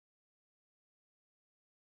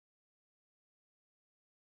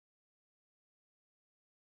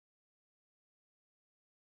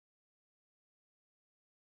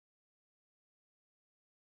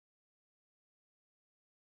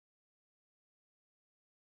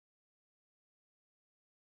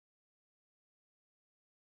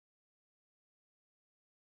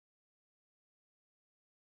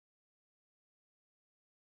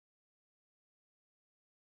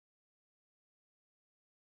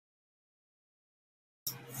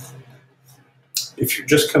If you're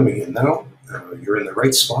just coming in now, you're in the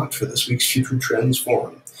right spot for this week's Future Trends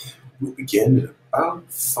Forum. We'll begin in about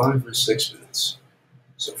 5 or 6 minutes.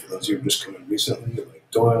 So for those of you who just come in recently, like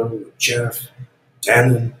Doyle, Jeff,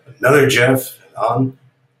 Dannon, another Jeff, and on,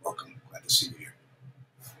 welcome. Glad to see you here.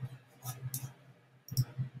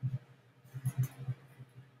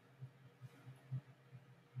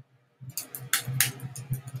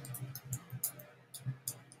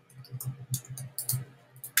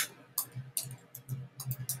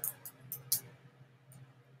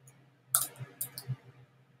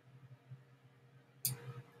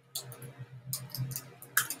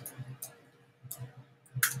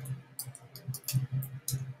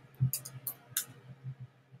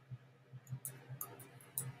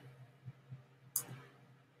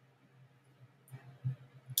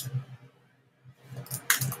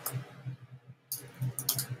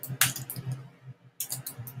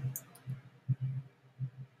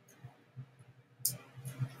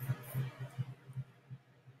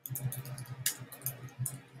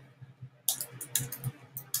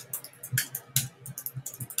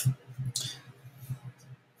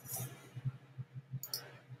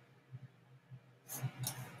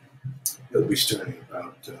 It'll be starting in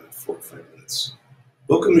about 4 or 5 minutes.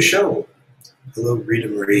 Welcome, Michelle. Hello, Rita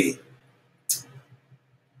Marie.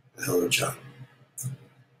 Hello, John.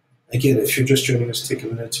 Again, if you're just joining us, take a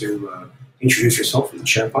minute to introduce yourself in the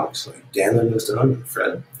chat box, like Dannon has done, and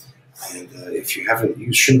Fred. And if you haven't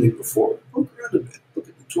used Shindy before, look around a bit. Look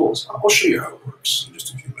at the tools. I'll show you how it works in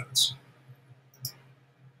just a few minutes.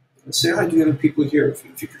 And say hi to the other people here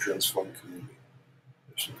from the Future Trends Forum community.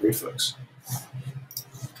 There's some great folks.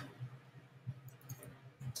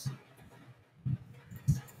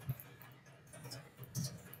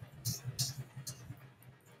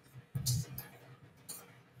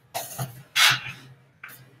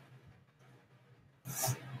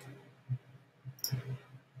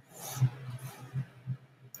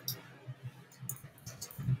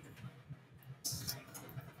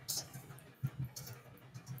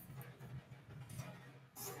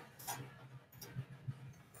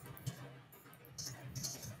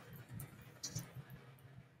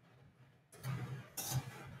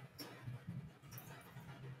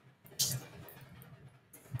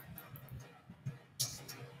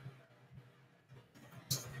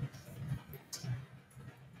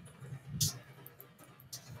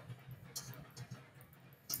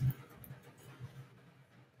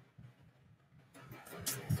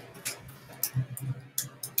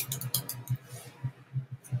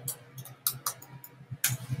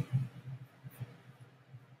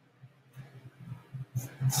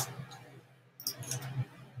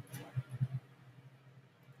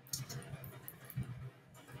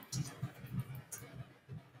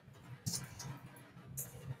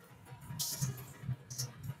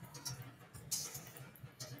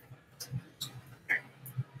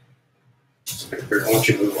 They're going to want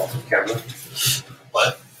you to move off the camera.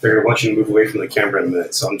 What? They're going to want you to move away from the camera in a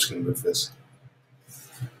minute, so I'm just going to move this.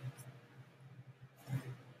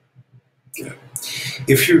 Yeah.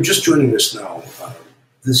 If you're just joining us now,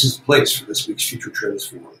 this is the place for this week's Future Trends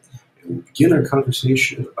Forum. And we'll begin our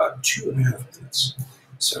conversation in about 2.5 minutes.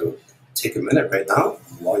 So take a minute right now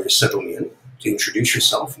while you're settling in to introduce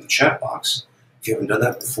yourself in the chat box. If you haven't done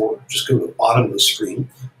that before, just go to the bottom of the screen.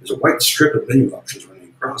 There's a white strip of menu options running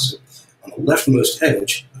across it. On the leftmost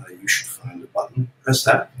edge, you should find a button. Press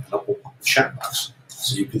that, and up will pop the chat box,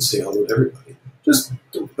 so you can say hello to everybody. Just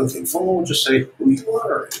don't do nothing formal. Just say who you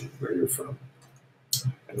are and where you're from.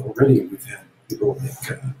 And already we've had people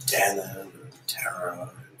like Dana, and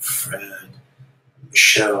Tara, and Fred, and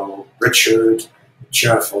Michelle, Richard, and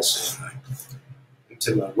Jeff all saying hi. And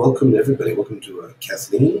to welcome everybody. Welcome to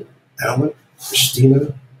Kathleen, Alan,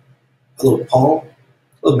 Christina. Hello, Paul.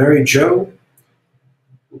 Hello, Mary Jo.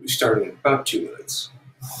 We'll be starting in about 2 minutes.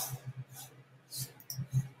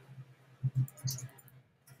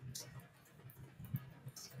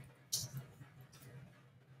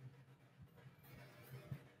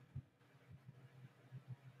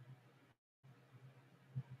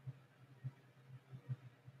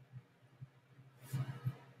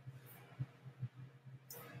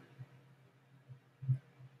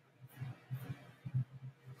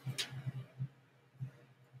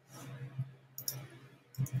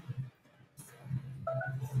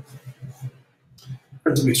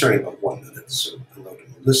 We'll be starting in about 1 minute. So hello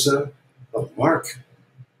to Melissa, hello Mark,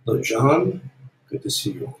 hello John. Good to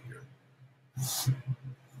see you all here.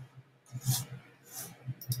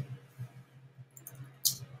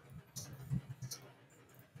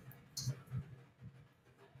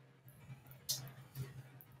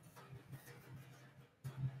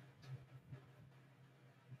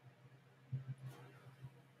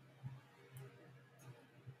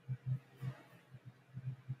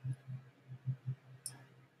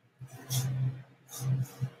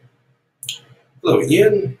 Hello,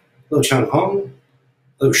 Ian. Hello, Chan Hong.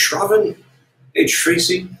 Hello, Shravan. Hey,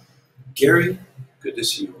 Tracy. Gary. Good to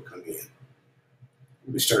see you all coming in.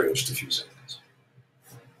 We'll be starting in just a few seconds.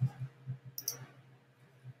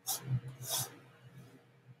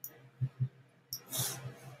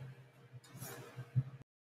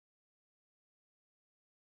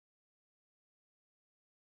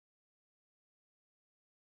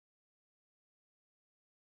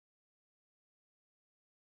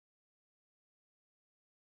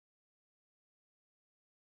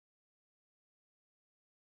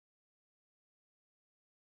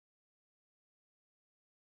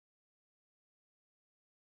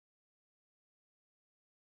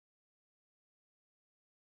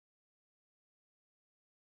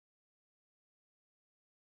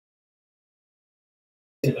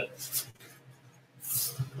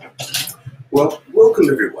 Well, welcome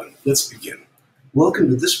everyone. Let's begin. Welcome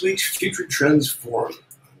to this week's Future Trends Forum.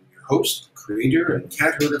 I'm your host, creator, and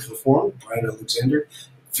cat herder for the forum, Brian Alexander.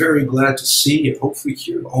 Very glad to see and hopefully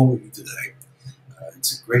hear all of you today.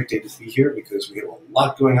 It's a great day to be here because we have a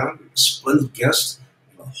lot going on. We have a splendid guest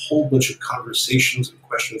and a whole bunch of conversations and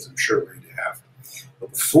questions I'm sure we're ready to have.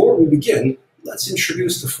 But before we begin, let's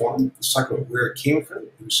introduce the forum. Let's talk about where it came from,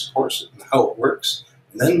 who supports it, and how it works.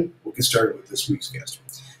 And then we'll get started with this week's guest.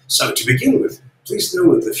 So to begin with, please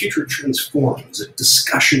know that the Future Trends Forum is a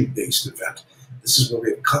discussion-based event. This is where we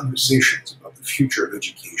have conversations about the future of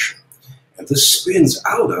education. And this spins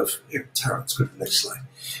out of, here, Tara, let's go to the next slide.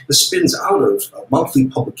 This spins out of a monthly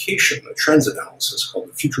publication, a trends analysis called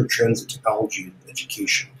the Future Trends in Technology and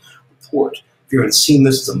Education Report. If you haven't seen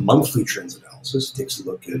this, it's a monthly trends analysis. It takes a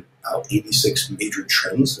look at about 86 major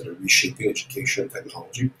trends that are reshaping education and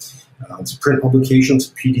technology. It's a print publication, it's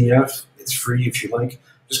a PDF, it's free if you like.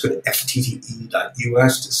 Just go to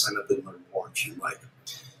ftte.us to sign up and learn more if you like.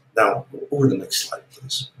 Now, over the next slide,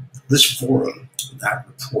 please. This forum, that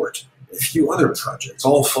report, and a few other projects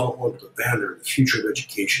all fall under the banner of the Future of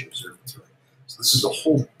Education Observatory. So this is a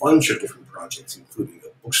whole bunch of different projects, including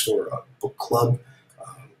a bookstore, a book club,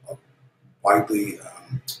 a widely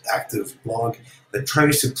active blog that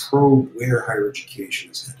tries to probe where higher education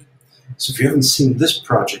is headed. So if you haven't seen this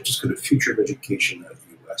project, just go to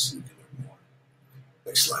futureofeducation.us and you can learn more.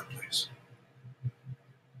 Next slide, please.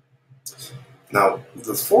 Now,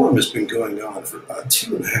 the forum has been going on for about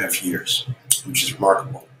 2.5 years, which is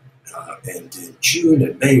remarkable. And in June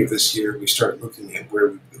and May of this year, we started looking at where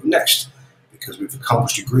we go next, because we've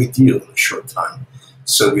accomplished a great deal in a short time.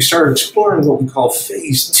 So we started exploring what we call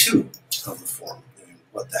phase 2 of the forum and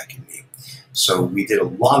what that can mean. So we did a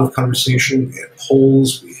lot of conversation, we had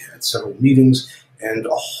polls, we had several meetings, and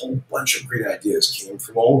a whole bunch of great ideas came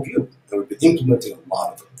from all of you. And we've been implementing a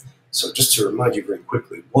lot of them. So just to remind you very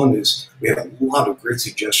quickly, one is we had a lot of great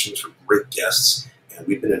suggestions from great guests, and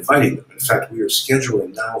we've been inviting them. In fact, we are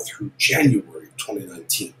scheduling now through January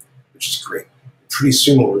 2019, which is great. Pretty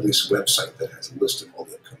soon we'll release a website that has a list of all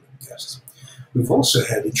the upcoming guests. We've also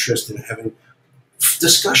had interest in having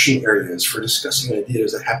discussion areas for discussing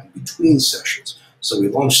ideas that happen between sessions. So we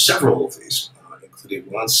launched several of these, including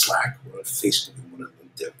one on Slack, one on Facebook, and one on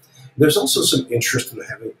LinkedIn. There's also some interest in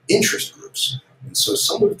having interest groups. And so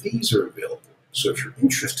some of these are available. So if you're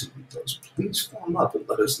interested in those, please form up and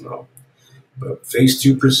let us know. But phase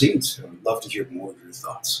 2 proceeds, and I'd love to hear more of your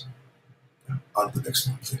thoughts. On to the next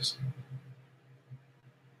one, please.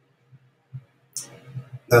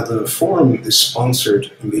 Now, the forum is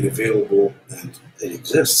sponsored and made available, and it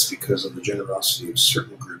exists because of the generosity of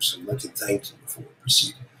certain groups, and I'd like to thank them before we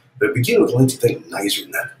proceed. But to begin with, I'd like to thank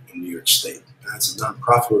NYSERNet in New York State. That's a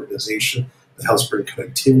nonprofit organization that helps bring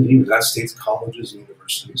connectivity to United States colleges and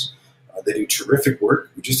universities. They do terrific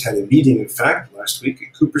work. We just had a meeting, in fact, last week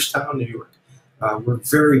in Cooperstown, New York. We're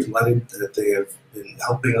very delighted that they have been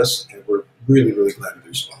helping us, and we're really, really glad of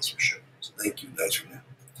their sponsorship. So thank you, NYSERNet.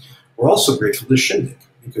 We're also grateful to Shindig,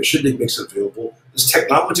 because Shindig makes available this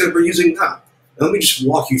technology that we're using now. And let me just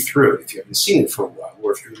walk you through it if you haven't seen it for a while,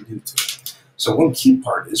 or if you're new to it. So one key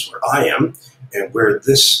part is where I am, and where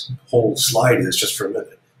this whole slide is just for a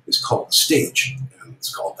minute, is called the stage. And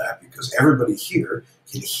it's called that because everybody here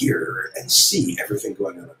can hear and see everything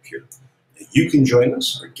going on up here. And you can join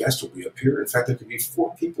us. Our guest will be up here. In fact, there could be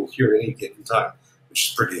 4 people here at any given time, which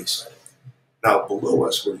is pretty exciting. Now, below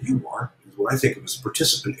us, where you are, is what I think of as the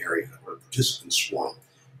participant area, or the participant swarm.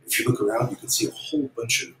 If you look around, you can see a whole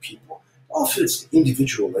bunch of people. Often it's an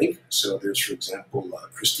individual link. So there's, for example,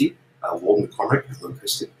 Christy Walden McCormick. Hello,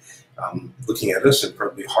 Christy. Looking at us and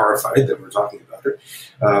probably horrified that we're talking about her.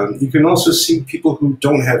 You can also see people who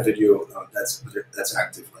don't have video that's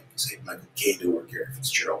active, like say Michael Cato or Gary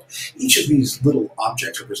Fitzgerald. Each of these little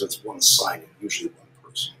objects represents one sign, and usually one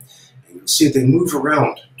person. And you'll see that they move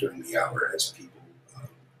around during the hour as people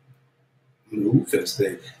move,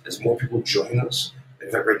 as more people join us.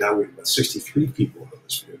 In fact, right now we have about 63 people on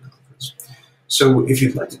this video conference. So if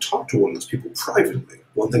you'd like to talk to one of those people privately,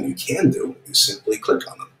 one thing you can do is simply click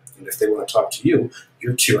on them. And if they want to talk to you,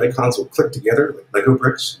 your two icons will click together like Lego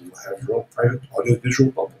bricks, and you'll have your own private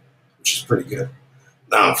audio-visual bubble, which is pretty good.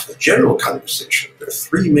 Now, for the general conversation, there are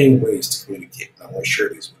three main ways to communicate, and I want to share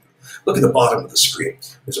these with you. Look at the bottom of the screen.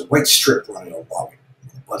 There's a white strip running along it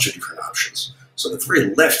with a bunch of different options. So at the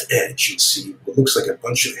very left edge, you'll see what looks like a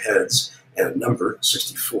bunch of heads and a number,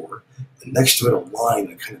 64, and next to it a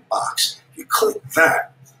line, a kind of box. If you click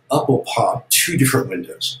that, up will pop two different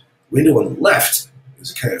windows. Window on the left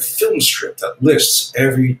is a kind of film strip that lists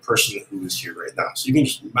every person who is here right now. So you can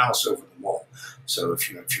just mouse over them all. So if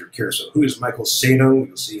you're curious, so who is Michael Sano,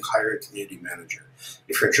 you'll see Higher Community Manager.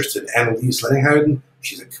 If you're interested in Annalise Leninghouden,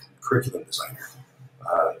 she's a curriculum designer.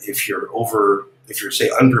 If you're say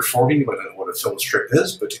under 40, you might not know what a film strip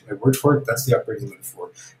is, but take my word for it, that's the operating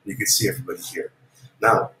metaphor. You can see everybody here.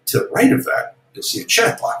 Now, to the right of that, you'll see a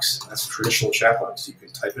chat box. That's a traditional chat box. You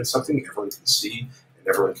can type in something, everyone can see, and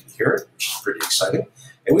everyone can hear it, which is pretty exciting.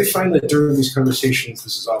 And we find that during these conversations,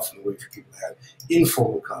 this is often the way for people to have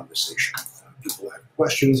informal conversation. People have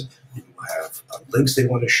questions, people have links they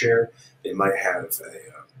want to share, they might have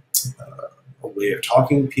a way of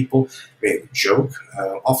talking to people, they have a joke.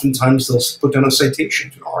 Oftentimes they'll put down a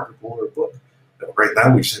citation to an article or a book. Right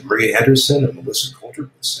now we just have Maria Anderson and Melissa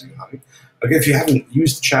Coulter saying hi. Again, if you haven't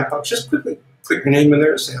used the chat box, just quickly put your name in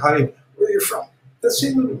there and say hi, where you're from. Let's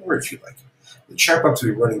say a little bit more if you like. The chat box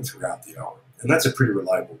will be running throughout the hour, and that's a pretty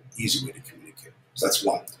reliable, easy way to communicate. So that's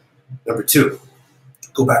one. Number two,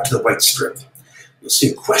 go back to the white strip. You'll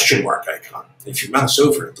see a question mark icon. If you mouse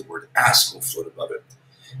over it, the word ask will float above it.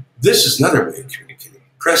 This is another way of communicating.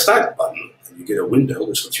 Press that button and you get a window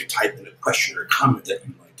which lets you type in a question or comment that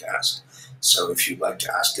you'd like to ask. So if you'd like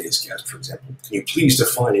to ask today's guest, for example, can you please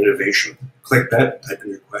define innovation? Click that, type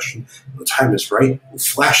in your question. When the time is right, we'll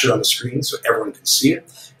flash it on the screen so everyone can see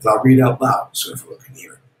it, and I'll read out loud so everyone can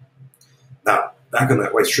hear it. Now, back on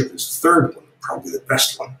that white strip is the third one, probably the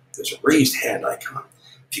best one. There's a raised hand icon.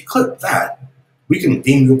 If you click that, we can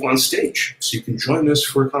beam you up on stage so you can join us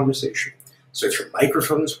for a conversation. So if your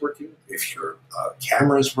microphone is working, if your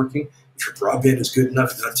camera is working, if your broadband is good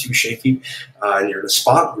enough, it's not too shaky, and you're in a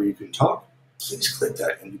spot where you can talk, please click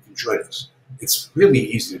that and you can join us. It's really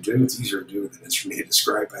easy to do. It's easier to do than it's for me to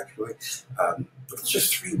describe, actually. But there's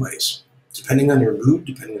just three ways. Depending on your mood,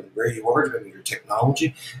 depending on where you are, depending on your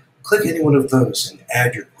technology, click any one of those and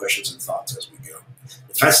add your questions and thoughts as we go.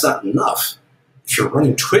 If that's not enough, if you're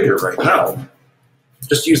running Twitter right now,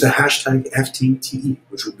 just use the hashtag FTTE,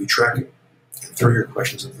 which will be tracking, and throw your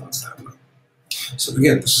questions and thoughts that way. So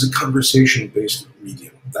again, this is a conversation-based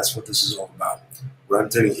medium. That's what this is all about. What I'm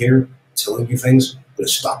doing here, telling you things, I'm going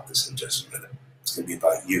to stop this in just a minute. It's going to be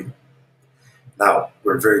about you. Now,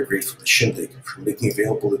 we're very grateful to Shindig for making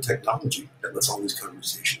available the technology that lets all these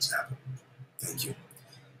conversations happen. Thank you.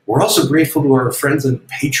 We're also grateful to our friends on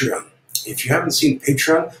Patreon. If you haven't seen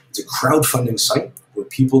Patreon, it's a crowdfunding site where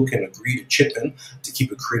people can agree to chip in to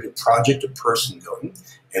keep a creative project or person going.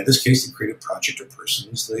 In this case, the creative project or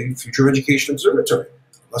person is the Future of Education Observatory.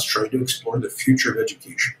 Let's try to explore the future of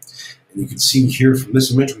education. And you can see here from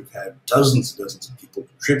this image, we've had dozens and dozens of people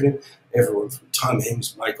contributing. Everyone from Tom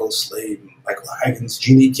Himes, Michael Slade, Michael Higgins,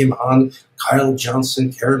 Jeannie Kim Han, Kyle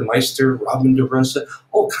Johnson, Karen Meister, Robin DeRosa,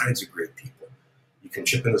 all kinds of great people. You can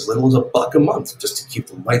chip in as little as $1 a month just to keep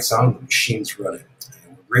the lights on and the machines running.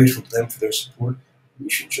 And we're grateful to them for their support. You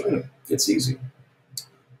should join them. It's easy.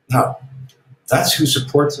 Now, that's who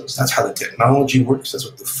supports us. That's how the technology works. That's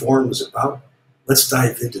what the forum is about. Let's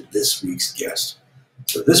dive into this week's guest.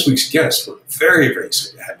 So this week's guest, we're very, very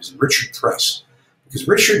excited to have, is Richard Price. Because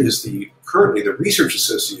Richard is currently the research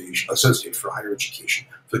associate for higher education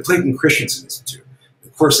for the Clayton Christenson Institute.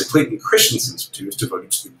 Of course, the Clayton Christenson Institute is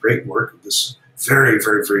devoted to the great work of this very,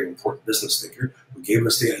 very, very important business thinker who gave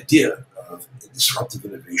us the idea of disruptive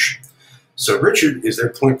innovation. So Richard is their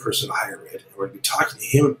point person in higher ed, and we're going to be talking to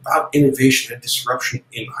him about innovation and disruption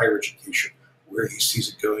in higher education, where he sees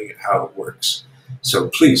it going and how it works. So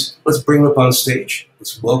please, let's bring him up on stage.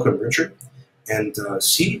 Let's welcome Richard and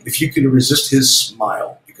see if you can resist his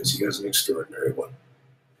smile, because he has an extraordinary one.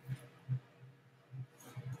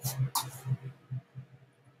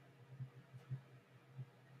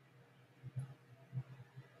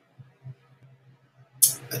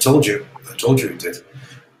 I told you he did.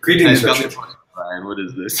 Greetings, Richard. Brian, what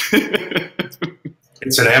is this?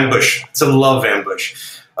 It's an ambush. It's a love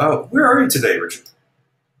ambush. Where are you today, Richard?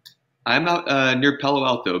 I'm out near Palo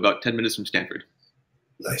Alto, about 10 minutes from Stanford.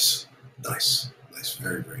 Nice. Nice, nice,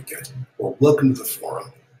 very, very good. Well, welcome to the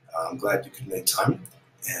forum. I'm glad you could make time,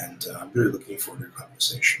 and I'm really looking forward to your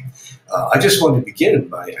conversation. I just wanted to begin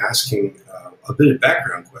by asking a bit of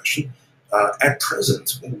background question. At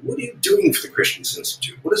present, what are you doing for the Christensen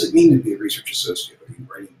Institute? What does it mean to be a research associate? Are you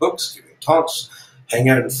writing books, giving talks, hanging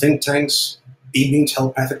out in think tanks, beaming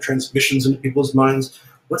telepathic transmissions into people's minds?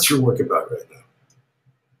 What's your work about right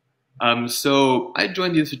now? So I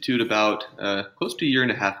joined the Institute about close to a year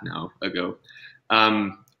and a half now ago.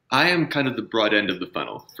 I am kind of the broad end of the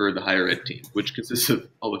funnel for the higher ed team, which consists of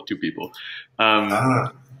all of two people.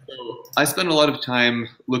 Ah, So I spend a lot of time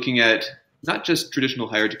looking at not just traditional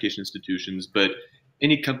higher education institutions, but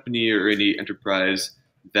any company or any enterprise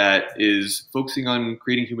that is focusing on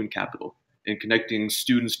creating human capital and connecting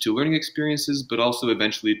students to learning experiences, but also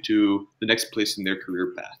eventually to the next place in their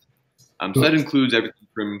career path. So that includes everything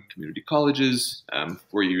from community colleges,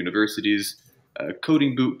 four-year universities,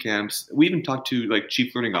 coding boot camps. We even talk to like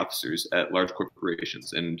chief learning officers at large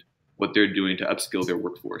corporations and what they're doing to upskill their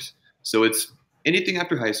workforce. So it's anything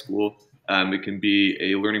after high school. It can be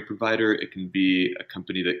a learning provider. It can be a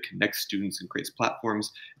company that connects students and creates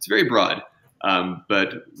platforms. It's very broad,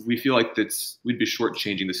 but we feel like we'd be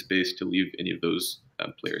shortchanging the space to leave any of those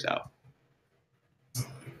players out.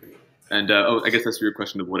 And I guess that's your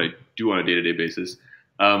question of what I do on a day-to-day basis.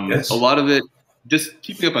 yes. A lot of it, just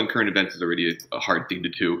keeping up on current events is already a hard thing to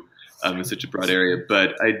do in such a broad area.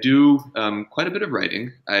 But I do quite a bit of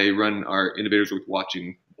writing. I run our Innovators Worth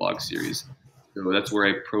Watching blog series. So that's where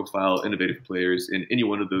I profile innovative players in any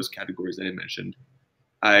one of those categories that I mentioned.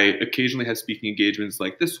 I occasionally have speaking engagements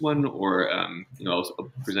like this one, or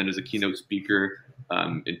I'll present as a keynote speaker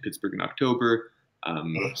in Pittsburgh in October.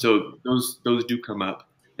 So those do come up.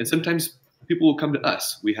 And sometimes people will come to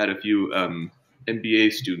us. We had a few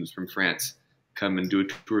MBA students from France come and do a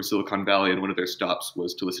tour of Silicon Valley, and one of their stops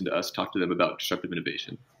was to listen to us talk to them about disruptive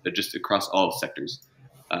innovation, just across all sectors.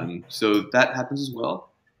 So that happens as well.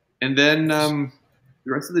 And then the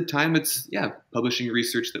rest of the time, it's publishing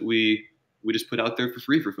research that we just put out there for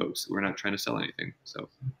free for folks. We're not trying to sell anything. So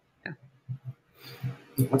yeah.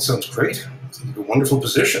 That sounds great. It's a wonderful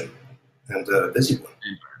position and a busy one.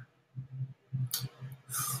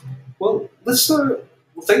 Well,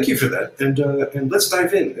 thank you for that, and let's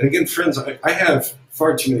dive in. And again, friends, I have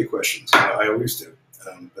far too many questions. I always do,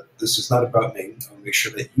 but this is not about me. I'll make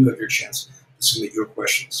sure that you have your chance to submit your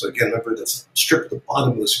questions. So again, remember that's strip the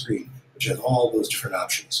bottom of the screen, which has all those different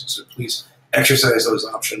options. So please exercise those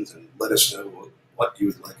options and let us know what you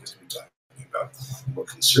would like us to be talking about, what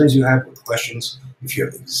concerns you have, what questions. If you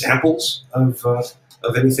have examples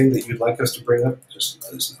of anything that you'd like us to bring up, just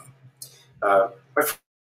let us know.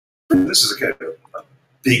 This is a kind of a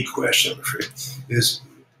big question, I'm afraid, is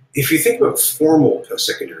if you think about formal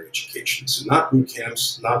post-secondary education, so not boot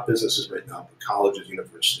camps, not businesses right now, but colleges,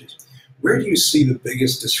 universities, where do you see the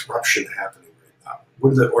biggest disruption happening right now?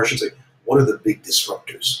 What are the big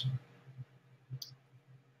disruptors?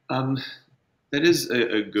 That is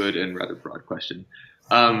a good and rather broad question.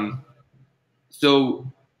 So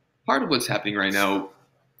part of what's happening right now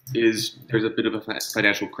is there's a bit of a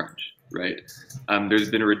financial crunch, right? There's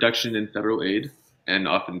been a reduction in federal aid and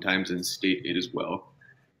oftentimes in state aid as well.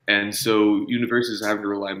 And so universities are having to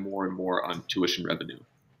rely more and more on tuition revenue.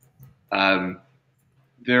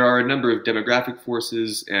 There are a number of demographic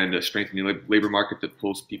forces and a strengthening labor market that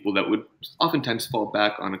pulls people that would oftentimes fall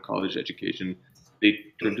back on a college education. They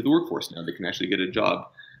turn to the workforce now. They can actually get a job.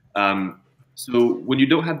 So when you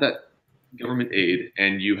don't have that government aid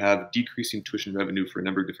and you have decreasing tuition revenue for a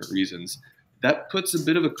number of different reasons, that puts a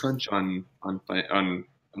bit of a crunch on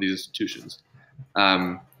these institutions.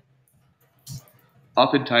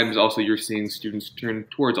 Oftentimes also you're seeing students turn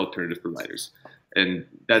towards alternative providers. And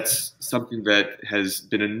that's something that has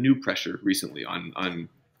been a new pressure recently on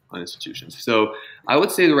institutions. So I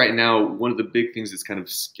would say that right now, one of the big things that's kind of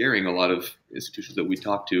scaring a lot of institutions that we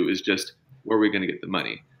talk to is just where are we going to get the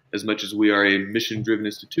money? As much as we are a mission-driven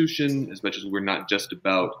institution, as much as we're not just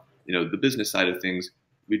about the business side of things,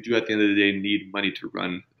 we do at the end of the day need money to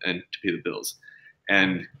run and to pay the bills.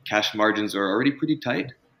 And cash margins are already pretty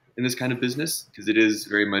tight in this kind of business because it is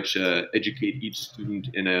very much educate each student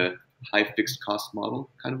in a high fixed cost model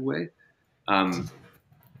kind of way.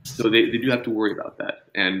 So they do have to worry about that.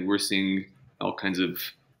 And we're seeing all kinds of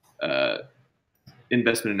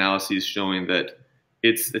investment analyses showing that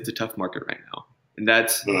it's a tough market right now. And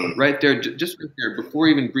that's right there, just right there, before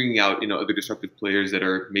even bringing out other disruptive players that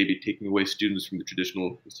are maybe taking away students from the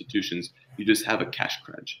traditional institutions, you just have a cash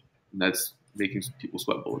crunch. And that's making people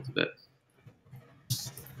sweat bullets a bit.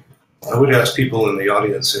 I would ask people in the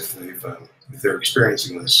audience if they're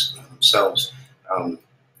experiencing this themselves.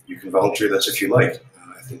 you can volunteer this if you like.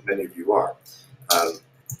 I think many of you are. Um,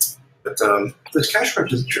 but this cash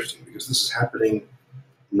crunch is interesting because this is happening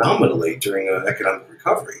nominally during an economic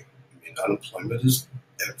recovery. I mean, unemployment is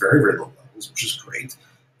at very, very low levels, which is great.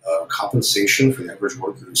 Compensation for the average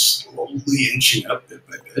worker is slowly inching up bit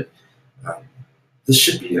by bit. Um, this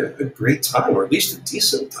should be a great time, or at least a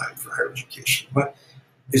decent time for higher education. But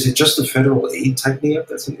is it just the federal aid tightening up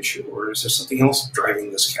that's an issue, or is there something else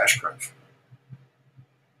driving this cash crunch?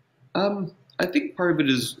 I think part of it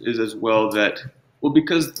is as well that, well,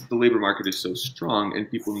 because the labor market is so strong and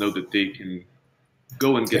people know that they can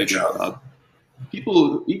go and get a good job.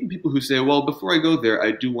 Even people who say, well, before I go there,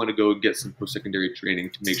 I do want to go and get some post-secondary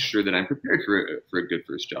training to make sure that I'm prepared for a good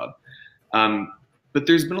first job. But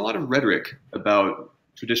there's been a lot of rhetoric about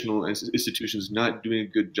traditional institutions not doing a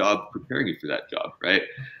good job preparing you for that job, right?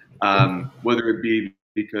 Whether it be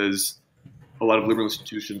because a lot of liberal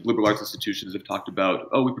arts institutions have talked about,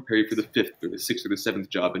 oh, we prepare you for the fifth or the sixth or the seventh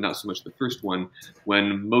job and not so much the first one,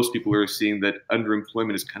 when most people are seeing that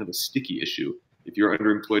underemployment is kind of a sticky issue. If you're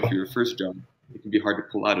underemployed for your first job, it can be hard to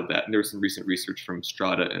pull out of that. And there was some recent research from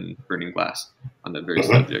Strada and Burning Glass on that very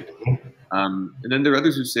subject. And then there are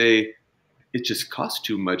others who say it just costs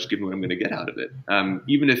too much given what I'm going to get out of it.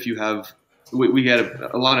 Even if you have, we had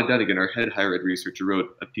Alana Dunnigan, our head higher ed researcher,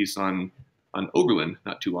 wrote a piece on Oberlin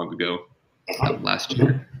not too long ago, last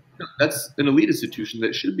year. That's an elite institution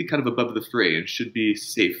that should be kind of above the fray and should be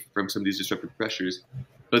safe from some of these disruptive pressures.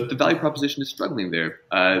 But the value proposition is struggling there.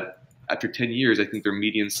 After 10 years, I think their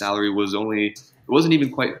median salary wasn't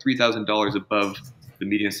even quite $3,000 above the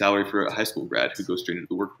median salary for a high school grad who goes straight into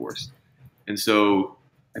the workforce. And so,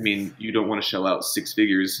 I mean, you don't want to shell out six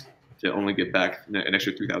figures to only get back an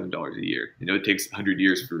extra $3,000 a year. You know, it takes 100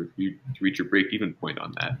 years for you to reach your break-even point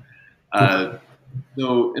on that.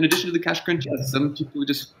 So in addition to the cash crunch, yes, some people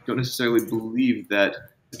just don't necessarily believe that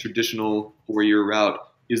the traditional four-year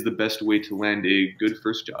route is the best way to land a good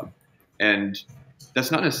first job. And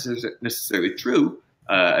that's not necessarily true.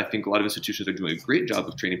 I think a lot of institutions are doing a great job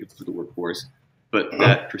of training people for the workforce, but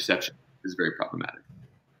that perception is very problematic.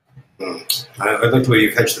 I like the way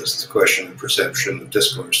you hedge this. It's a question of perception, of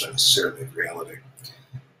discourse, not necessarily of reality.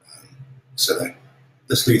 So that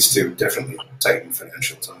this leads to definitely tightened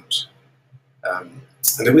financial times. And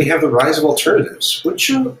then we have the rise of alternatives. Which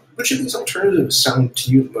of these alternatives sound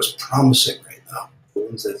to you the most promising right now? The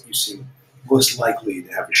ones that you seem most likely to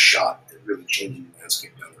have a shot at really changing the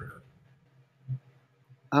landscape down the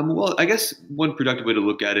road? Well, I guess one productive way to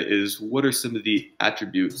look at it is what are some of the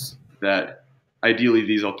attributes that ideally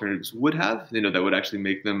these alternatives would have, that would actually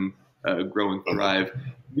make them grow and thrive.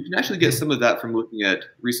 You can actually get some of that from looking at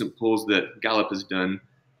recent polls that Gallup has done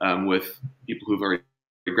with people who've already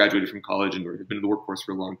graduated from college and have been in the workforce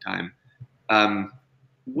for a long time.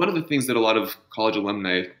 One of the things that a lot of college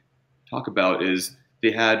alumni talk about is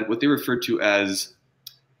they had what they referred to as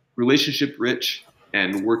relationship-rich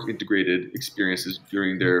and work-integrated experiences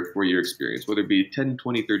during their four-year experience, whether it be 10,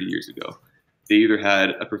 20, 30 years ago. They either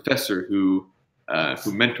had a professor who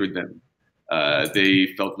mentored them.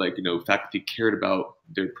 They felt like faculty cared about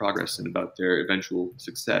their progress and about their eventual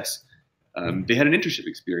success. They had an internship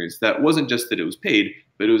experience that wasn't just that it was paid,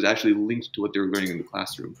 but it was actually linked to what they were learning in the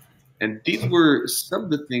classroom. And these were some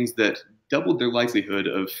of the things that doubled their likelihood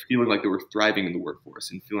of feeling like they were thriving in the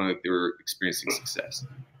workforce and feeling like they were experiencing success.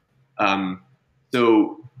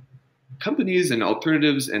 So companies and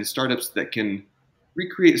alternatives and startups that can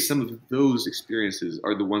recreate some of those experiences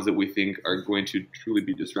are the ones that we think are going to truly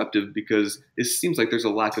be disruptive, because it seems like there's a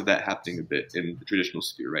lack of that happening a bit in the traditional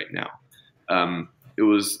sphere right now. It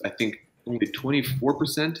was, I think, only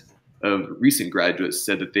 24% of recent graduates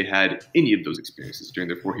said that they had any of those experiences during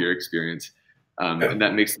their four-year experience, and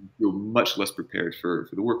that makes them feel much less prepared for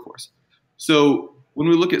the workforce. So when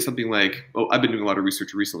we look at something like, I've been doing a lot of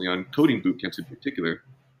research recently on coding boot camps in particular.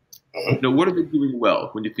 What are they doing well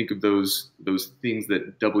when you think of those things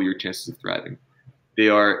that double your chances of thriving? They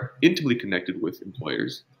are intimately connected with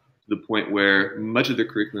employers to the point where much of their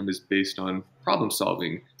curriculum is based on problem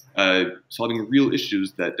solving, solving real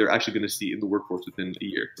issues that they're actually going to see in the workforce within a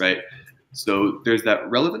year, right? So there's that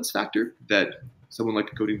relevance factor that someone like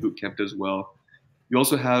a coding boot camp does well. You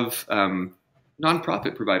also have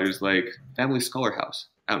nonprofit providers like Family Scholar House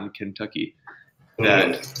out in Kentucky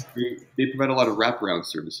that they provide a lot of wraparound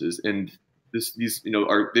services, and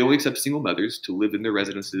they only accept single mothers to live in their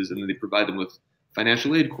residences, and then they provide them with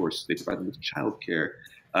financial aid courses, they provide them with childcare,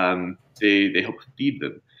 they help feed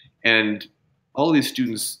them, and all these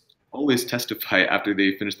students always testify after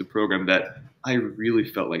they finish the program that I really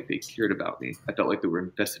felt like they cared about me. I felt like they were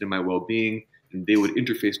invested in my well-being, and they would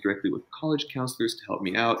interface directly with college counselors to help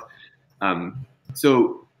me out.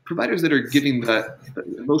 So providers that are giving that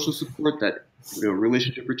emotional support, that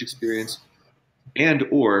relationship-rich experience, and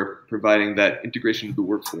or providing that integration to the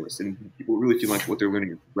workforce, and people really feel like what they're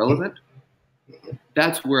learning is relevant,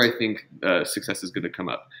 that's where I think success is going to come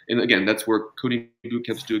up. And again, that's where coding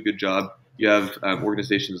bootcamps do a good job. You have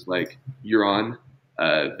organizations like Euron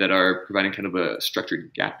that are providing kind of a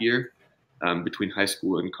structured gap year between high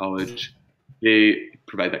school and college. They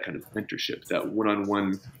provide that kind of mentorship, that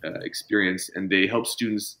one-on-one experience, and they help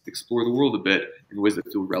students explore the world a bit in ways that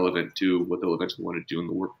feel relevant to what they'll eventually want to do in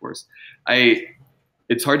the workforce.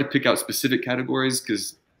 It's hard to pick out specific categories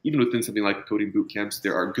because even within something like coding boot camps,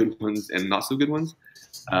 there are good ones and not so good ones.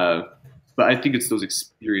 But I think it's those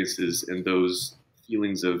experiences and those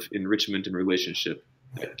feelings of enrichment and relationship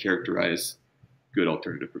that characterize good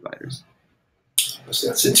alternative providers. So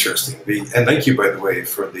that's interesting. And thank you, by the way,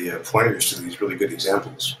 for the pointers to these really good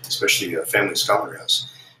examples, especially Family Scholar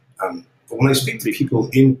House. But when I speak to people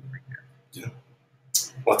in,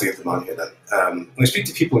 I'll have to get them on here then. When I speak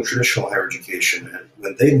to people in traditional higher education, and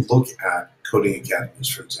when they look at coding academies,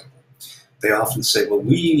 for example, they often say, well,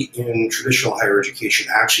 we in traditional higher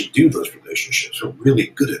education actually do those relationships. We're really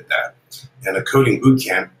good at that. And a coding boot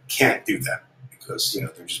camp can't do that because,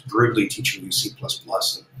 they're just brutally teaching you C++,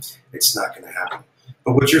 and it's not going to happen.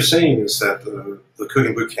 But what you're saying is that the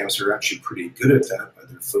coding boot camps are actually pretty good at that by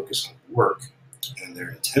their focus on work and their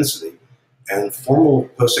intensity. And formal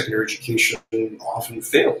post-secondary education often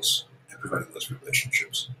fails at providing those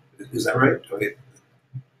relationships. Is that right?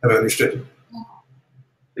 Have I understood?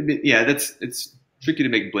 Yeah, it's tricky to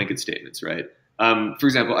make blanket statements, right? For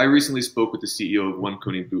example, I recently spoke with the CEO of one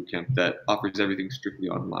coding bootcamp that offers everything strictly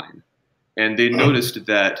online. And they noticed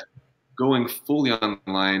that going fully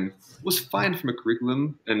online was fine from a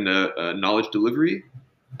curriculum and a knowledge delivery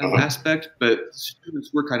aspect, but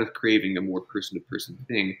students were kind of craving a more person-to-person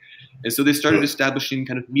thing. And so they started establishing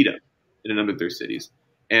kind of meetup in a number of their cities.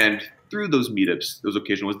 And through those meetups, those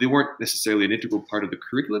occasional ones, they weren't necessarily an integral part of the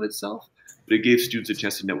curriculum itself, but it gave students a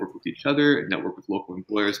chance to network with each other and network with local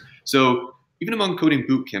employers. So even among coding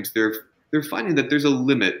boot camps, they're finding that there's a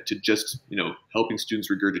limit to just helping students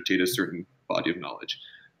regurgitate a certain body of knowledge.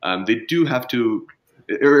 They do have to,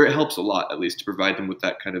 or it helps a lot at least, to provide them with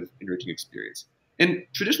that kind of enriching experience. And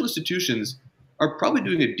traditional institutions are probably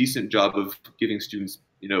doing a decent job of giving students,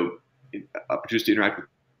 opportunities to interact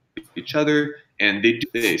with each other, and they do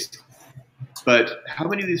this. But how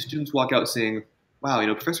many of these students walk out saying, wow,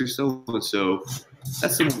 Professor so-and-so,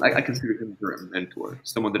 that's someone I consider him a mentor,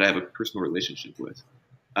 someone that I have a personal relationship with.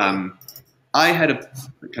 I had a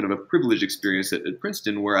kind of a privileged experience at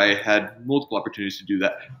Princeton where I had multiple opportunities to do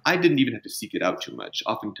that. I didn't even have to seek it out too much.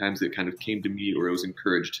 Oftentimes it kind of came to me or it was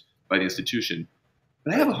encouraged by the institution.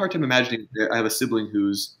 But I have a hard time imagining that I have a sibling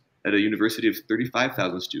who's at a university of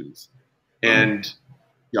 35,000 students, and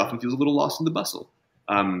he often feels a little lost in the bustle.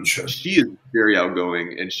 Sure. She is very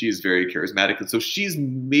outgoing and she is very charismatic, and so she's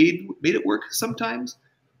made it work sometimes.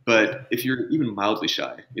 But if you're even mildly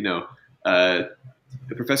shy,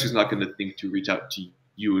 the professor's not going to think to reach out to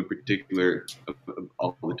you in particular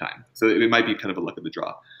all the time. So it might be kind of a luck of the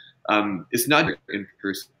draw. It's not in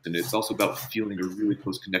person. It's also about feeling a really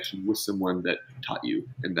close connection with someone that taught you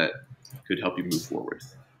and that could help you move forward.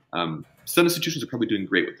 Some institutions are probably doing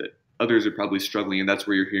great with it. Others are probably struggling, and that's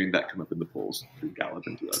where you're hearing that come up in the polls through Gallup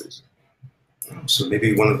and through others. So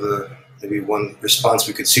maybe one response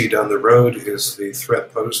we could see down the road is the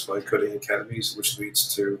threat posed by coding academies, which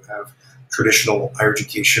leads to have traditional higher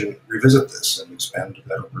education revisit this and expand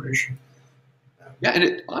that operation. Yeah, and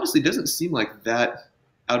it honestly doesn't seem like that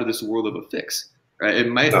out of this world of a fix, right? It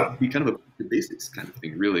might be kind of a basics kind of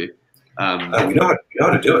thing, really. We know how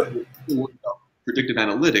to do it. Predictive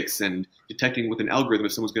analytics and detecting with an algorithm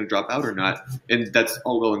if someone's going to drop out or not, and that's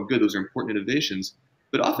all well and good. Those are important innovations,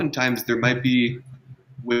 but oftentimes there might be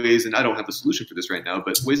ways, and I don't have the solution for this right now,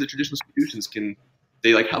 but ways that traditional institutions can,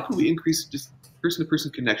 how can we increase just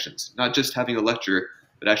person-to-person connections, not just having a lecture,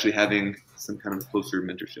 but actually having some kind of closer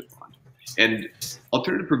mentorship bond. And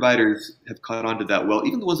alternative providers have caught on to that well.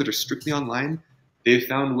 Even the ones that are strictly online, they've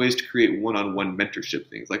found ways to create one-on-one mentorship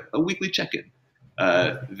things, like a weekly check-in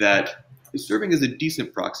that is serving as a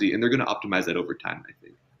decent proxy, and they're going to optimize that over time, I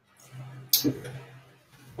think.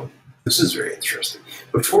 This is very interesting.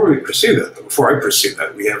 Before I pursue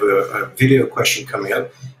that, we have a video question coming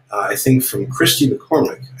up, I think from Christy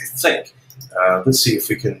McCormick, I think. Let's see if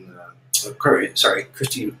we can,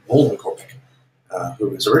 Christy Old McCormick,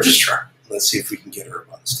 who is a registrar. Let's see if we can get her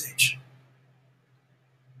up on the stage.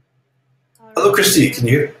 Hello, Christy, can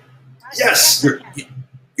you hear? Yes,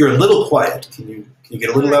 you're a little quiet. Can you get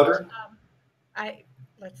a little louder?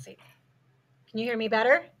 Let's see. Can you hear me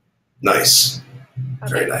better? Nice.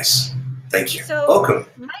 Very nice. Thank you. So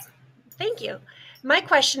Welcome. Thank you. My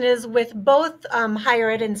question is, with both higher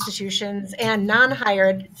ed institutions and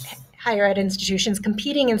non-higher ed institutions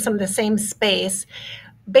competing in some of the same space,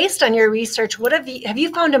 based on your research, what have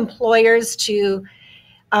you found employers to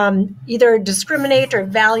either discriminate or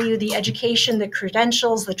value the education, the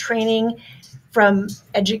credentials, the training from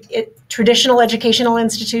traditional educational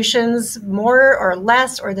institutions more or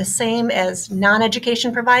less or the same as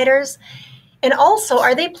non-education providers? And also,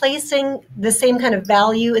 are they placing the same kind of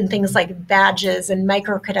value in things like badges and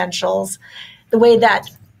micro-credentials the way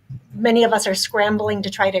that many of us are scrambling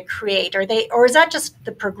to try to create? Or is that just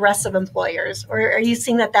the progressive employers? Or are you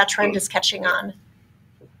seeing that trend is catching on?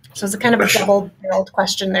 So it's a kind of a double-barreled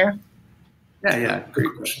question there. Yeah,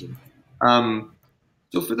 great question.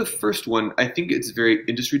 So for the first one, I think it's very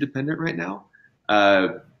industry dependent right now.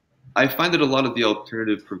 I find that a lot of the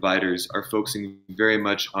alternative providers are focusing very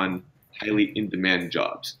much on highly in-demand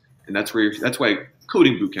jobs, and that's why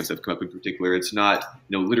coding boot camps have come up in particular. It's not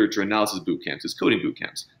literature analysis boot camps; it's coding boot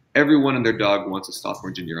camps. Everyone and their dog wants a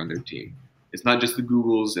software engineer on their team. It's not just the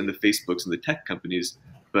Googles and the Facebooks and the tech companies,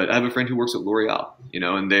 but I have a friend who works at L'Oreal,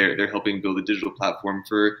 and they're helping build a digital platform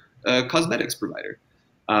for a cosmetics provider.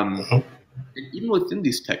 Even within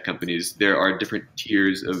these tech companies, there are different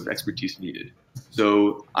tiers of expertise needed.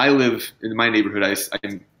 So I live in my neighborhood. I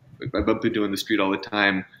bump into on the street all the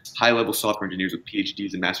time high-level software engineers with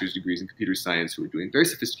PhDs and master's degrees in computer science who are doing very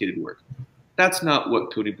sophisticated work. That's not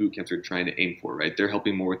what coding boot camps are trying to aim for, right? They're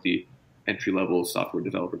helping more with the entry-level software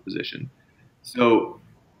developer position. So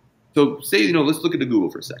say, let's look at the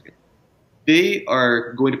Google for a second. They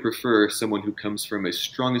are going to prefer someone who comes from a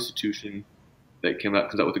strong institution that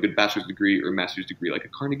comes out with a good bachelor's degree or master's degree, like a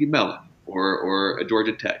Carnegie Mellon or a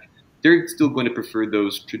Georgia Tech. They're still going to prefer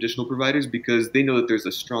those traditional providers because they know that there's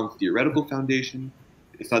a strong theoretical foundation.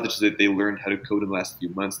 It's not just that they learned how to code in the last few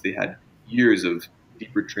months. They had years of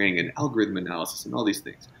deeper training and algorithm analysis and all these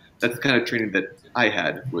things. That's the kind of training that I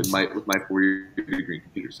had with my 4-year degree in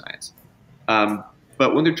computer science.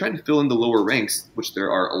 But when they're trying to fill in the lower ranks, which there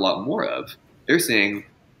are a lot more of, they're saying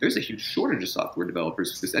there's a huge shortage of software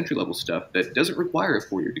developers for this entry-level stuff that doesn't require a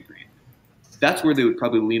 4-year degree. That's where they would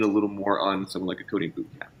probably lean a little more on someone like a coding boot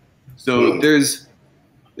camp. So there's,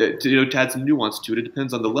 to add some nuance to it, it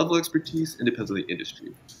depends on the level of expertise and depends on the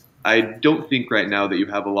industry. I don't think right now that you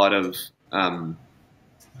have a lot of,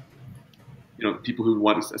 people who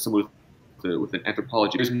want someone with an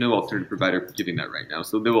anthropology. There's no alternative provider giving that right now,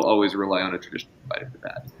 so they will always rely on a traditional provider for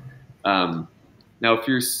that. Now, for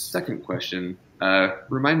your second question,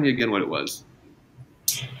 remind me again what it was.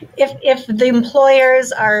 If the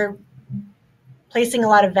employers are placing a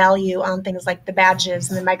lot of value on things like the badges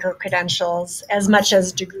and the micro-credentials as much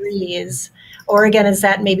as degrees, or again, is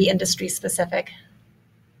that maybe industry specific?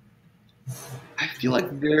 I feel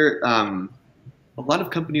like a lot of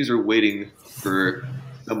companies are waiting for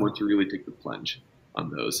someone to really take the plunge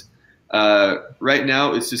on those. Right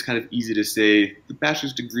now, it's just kind of easy to say the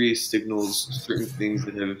bachelor's degree signals certain things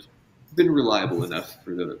that have been reliable enough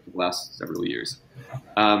for the last several years.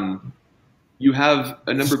 You have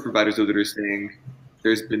a number of providers, though, that are saying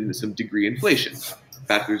there's been some degree inflation.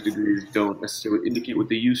 Bachelor's degrees don't necessarily indicate what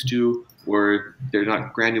they used to, or they're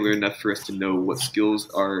not granular enough for us to know what skills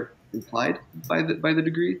are implied by the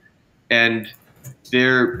degree. And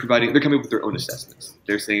they're coming up with their own assessments.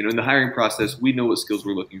 They're saying, in the hiring process, we know what skills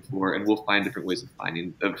we're looking for, and we'll find different ways of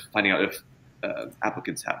finding out if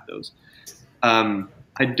applicants have those.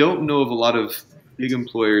 I don't know of a lot of big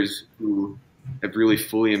employers who have really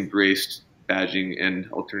fully embraced badging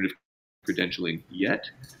and alternative credentialing yet.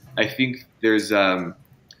 I think there's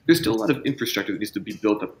still a lot of infrastructure that needs to be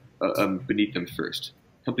built up beneath them first.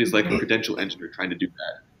 Companies like Credential Engine are trying to do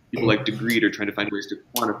that. People like Degreed are trying to find ways to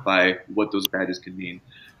quantify what those badges can mean.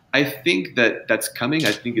 I think that's coming.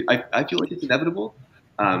 I feel like it's inevitable.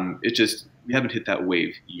 It's just we haven't hit that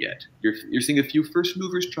wave yet. You're seeing a few first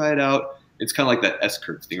movers try it out. It's kind of like that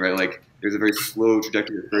S-curve thing, right? Like there's a very slow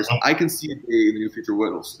trajectory at first. I can see a day in the near future where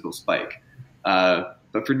it'll spike.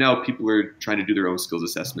 But for now, people are trying to do their own skills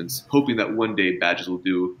assessments, hoping that one day badges will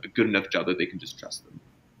do a good enough job that they can just trust them.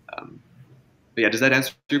 But yeah, does that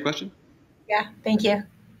answer your question? Yeah, thank you.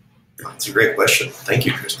 That's a great question. Thank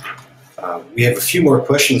you, Kristen. We have a few more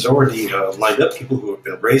questions already lined up, people who have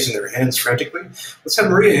been raising their hands frantically. Let's have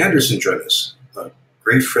Maria Anderson join us, a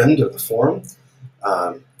great friend of the forum,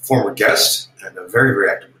 former guest, and a very, very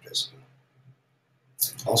active participant.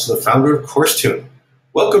 Also the founder of CourseTune.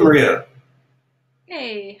 Welcome, Maria.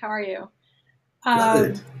 Hey, how are you?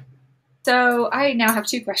 Good. So I now have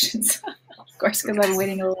two questions, of course, because I'm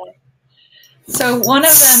waiting a little. So one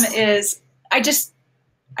of them is,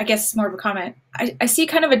 I guess more of a comment. I see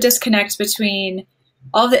kind of a disconnect between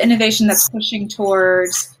all the innovation that's pushing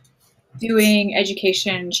towards doing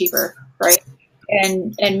education cheaper, right?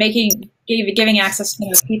 And giving access to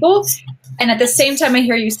most people. And at the same time, I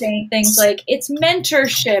hear you saying things like it's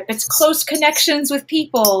mentorship, it's close connections with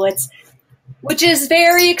people, which is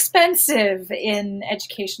very expensive in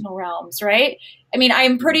educational realms, right? I mean,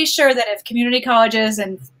 I'm pretty sure that if community colleges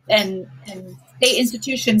and state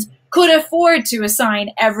institutions could afford to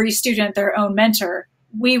assign every student their own mentor,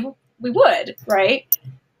 we would, right?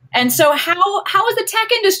 And so how is the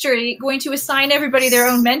tech industry going to assign everybody their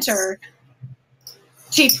own mentor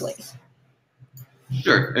cheaply?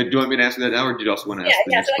 Sure. Do you want me to answer that now, or do you also want to ask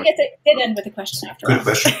the next so question? I guess it did end with a question after Good all.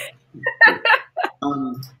 question.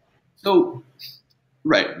 So,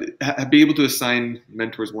 right, being able to assign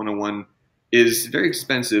mentors one-on-one is very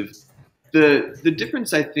expensive. The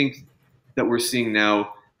difference I think that we're seeing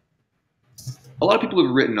now, a lot of people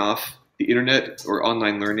have written off the internet or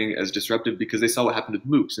online learning as disruptive because they saw what happened with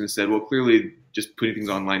MOOCs and said, well, clearly just putting things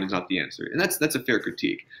online is not the answer. And that's a fair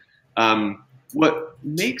critique. What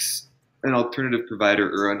makes an alternative provider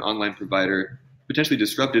or an online provider potentially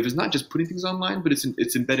disruptive is not just putting things online, but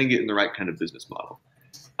it's embedding it in the right kind of business model.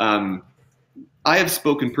 I have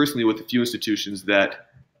spoken personally with a few institutions that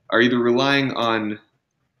are either relying on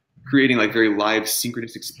creating like very live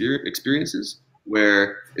synchronous experiences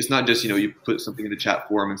where it's not just, you put something in the chat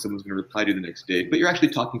forum and someone's going to reply to you the next day, but you're actually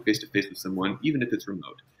talking face to face with someone, even if it's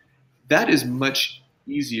remote. That is much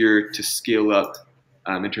easier to scale up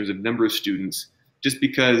in terms of number of students, just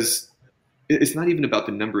because it's not even about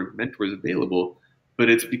the number of mentors available, but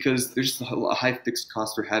it's because there's a high fixed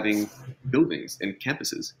cost for having buildings and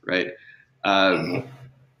campuses, right?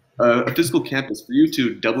 A physical campus, for you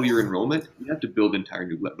to double your enrollment, you have to build entire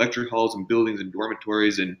new lecture halls and buildings and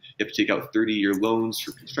dormitories, and you have to take out 30-year loans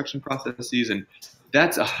for construction processes, and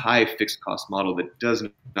that's a high fixed cost model that does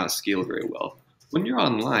not scale very well. When you're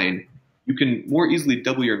online, you can more easily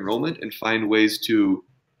double your enrollment and find ways to,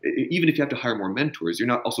 even if you have to hire more mentors, you're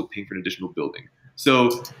not also paying for an additional building.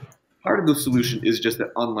 So part of the solution is just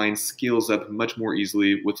that online scales up much more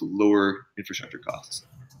easily with lower infrastructure costs.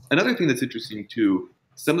 Another thing that's interesting too,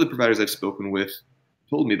 some of the providers I've spoken with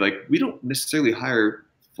told me, like, we don't necessarily hire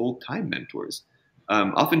full-time mentors.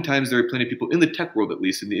 Oftentimes there are plenty of people in the tech world, at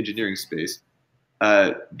least in the engineering space.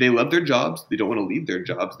 They love their jobs. They don't want to leave their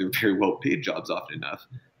jobs. They're very well-paid jobs often enough,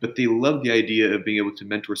 but they love the idea of being able to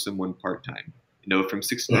mentor someone part-time. From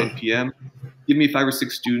 6 to 9 p.m., give me 5 or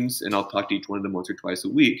 6 students and I'll talk to each one of them once or twice a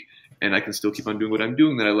week. And I can still keep on doing what I'm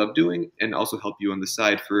doing that I love doing and also help you on the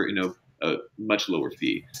side for, a much lower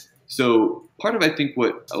fee. So part of, I think,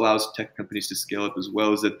 what allows tech companies to scale up as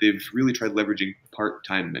well is that they've really tried leveraging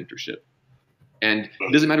part-time mentorship. And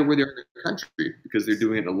it doesn't matter where they are in the country because they're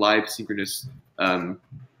doing it in a live synchronous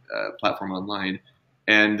platform online.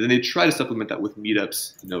 And then they try to supplement that with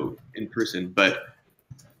meetups, in person. But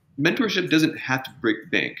mentorship doesn't have to break the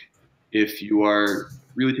bank if you are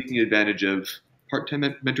really taking advantage of part-time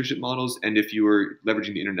mentorship models and if you are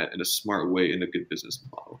leveraging the internet in a smart way in a good business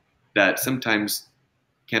model that sometimes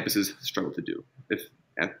campuses struggle to do. If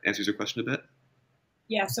that answers your question a bit.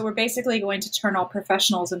 Yeah, so we're basically going to turn all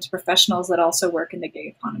professionals into professionals that also work in the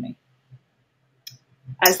gig economy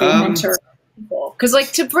as they mentor people.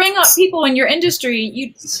 Because to bring up people in your industry,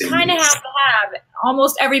 you kind of have to have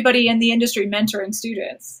almost everybody in the industry mentoring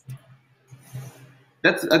students.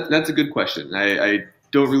 That's a good question. I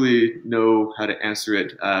don't really know how to answer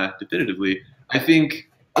it definitively. I think,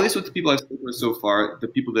 at least with the people I've spoken with so far, the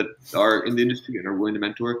people that are in the industry and are willing to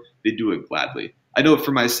mentor, they do it gladly. I know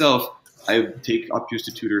for myself, I take opportunities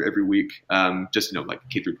to tutor every week, just like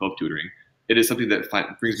K through 12 tutoring. It is something that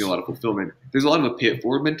brings me a lot of fulfillment. There's a lot of a pay it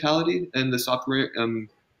forward mentality in the software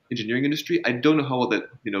engineering industry. I don't know how well that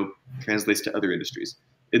translates to other industries.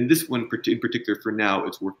 In this one in particular, for now,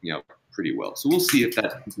 it's working out pretty well. So we'll see if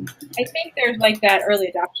that continues. I think there's that early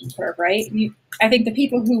adoption curve, right? I think the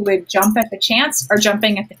people who would jump at the chance are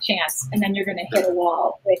jumping at the chance, and then you're going to hit a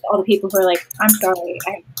wall with all the people who are like, I'm sorry,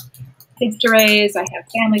 I have kids to raise, I have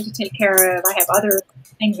family to take care of, I have other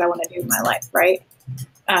things I want to do in my life, right?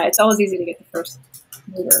 It's always easy to get the first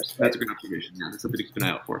movers. That's a good observation. Yeah, that's something to keep an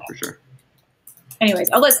eye out for sure. Anyways,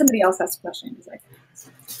 I'll let somebody else ask a question.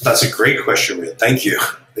 That's a great question, Rhea. Thank you.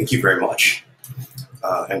 Thank you very much.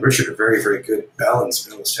 And Richard, a very, very good balanced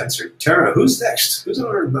answer. Tara, who's next? Who's on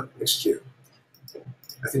our next queue?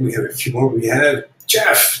 I think we have a few more. We have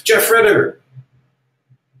Jeff Ritter.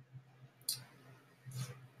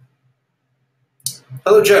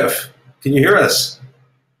 Hello, Jeff. Can you hear us?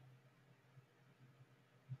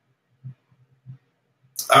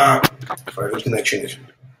 Private connection issue.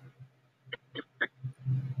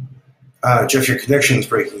 Jeff, your connection is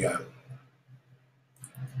breaking up.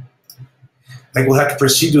 I think we'll have to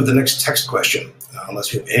proceed with the next text question,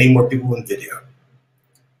 unless we have any more people in video.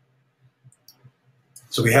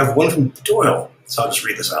 So we have one from Doyle, so I'll just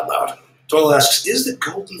read this out loud. Doyle asks, is the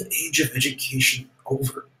golden age of education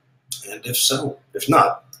over? And if so, if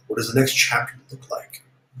not, what does the next chapter look like?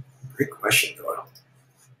 Great question, Doyle.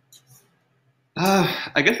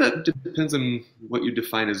 I guess that depends on what you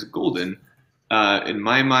define as golden. In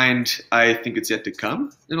my mind, I think it's yet to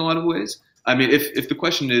come in a lot of ways. I mean, if the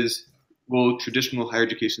question is, will traditional higher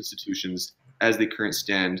education institutions, as they currently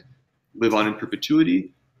stand, live on in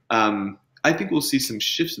perpetuity? I think we'll see some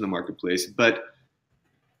shifts in the marketplace, but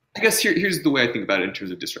I guess here's the way I think about it in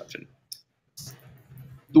terms of disruption.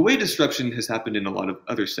 The way disruption has happened in a lot of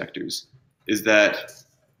other sectors is that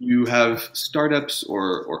you have startups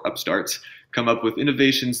or upstarts come up with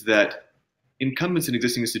innovations that incumbents in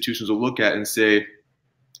existing institutions will look at and say,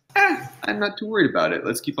 I'm not too worried about it.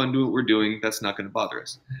 Let's keep on doing what we're doing. That's not going to bother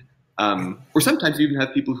us. Or sometimes you even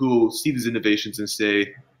have people who will see these innovations and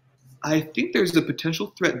say, I think there's a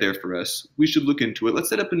potential threat there for us. We should look into it. Let's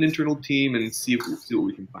set up an internal team and see what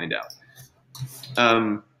we can find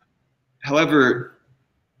out. However,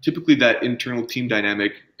 typically that internal team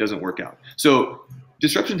dynamic doesn't work out. So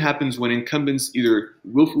disruption happens when incumbents either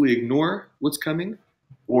willfully ignore what's coming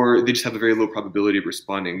or they just have a very low probability of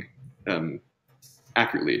responding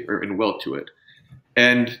accurately and well to it.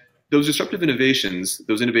 And those disruptive innovations,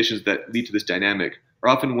 those innovations that lead to this dynamic, are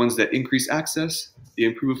often ones that increase access, they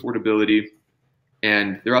improve affordability,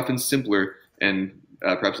 and they're often simpler and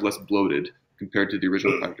perhaps less bloated compared to the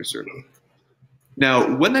original product or service.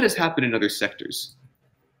 Now, when that has happened in other sectors,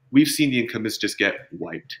 we've seen the incumbents just get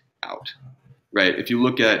wiped out, right? If you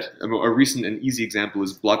look at a recent and easy example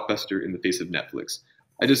is Blockbuster in the face of Netflix.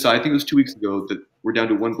 I just saw, I think it was 2 weeks ago, that we're down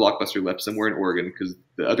to one Blockbuster left somewhere in Oregon because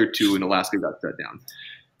the other two in Alaska got shut down.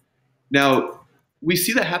 Now, we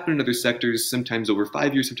see that happen in other sectors, sometimes over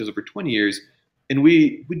 5 years, sometimes over 20 years, and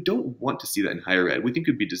we don't want to see that in higher ed. We think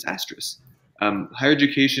it would be disastrous. Higher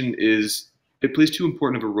education it plays too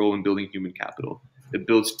important of a role in building human capital. It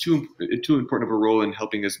builds too important of a role in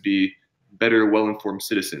helping us be better, well-informed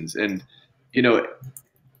citizens. And, you know,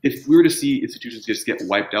 if we were to see institutions just get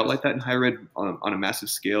wiped out like that in higher ed on a massive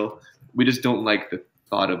scale, we just don't like the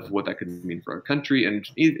thought of what that could mean for our country. And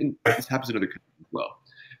this happens in other countries as well.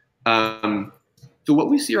 So what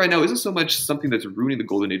we see right now isn't so much something that's ruining the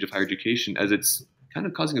golden age of higher education as it's kind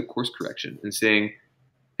of causing a course correction and saying,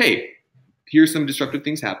 hey, here's some disruptive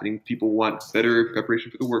things happening. People want better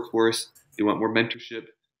preparation for the workforce. They want more mentorship.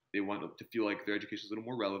 They want to feel like their education is a little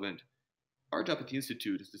more relevant. Our job at the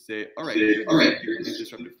Institute is to say, all right, here's these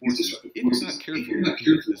disruptive forces. If you're not careful,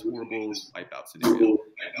 here's this horrible wipeout scenario.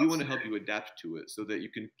 We want to help you adapt to it so that you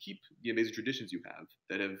can keep the amazing traditions you have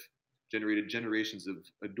that have generated generations of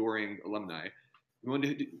adoring alumni. We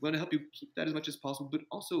want to help you keep that as much as possible, but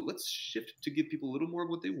also let's shift to give people a little more of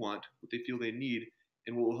what they want, what they feel they need,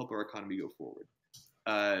 and what will help our economy go forward.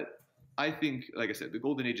 I think, like I said, the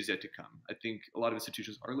golden age is yet to come. I think a lot of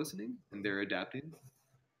institutions are listening and they're adapting.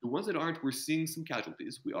 The ones that aren't, we're seeing some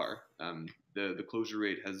casualties. We are. The closure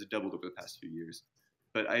rate has doubled over the past few years.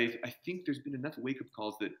 But I think there's been enough wake-up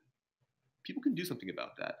calls that people can do something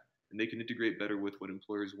about that, and they can integrate better with what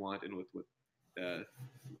employers want and with what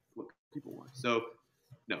people want. So,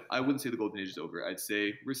 no, I wouldn't say the golden age is over. I'd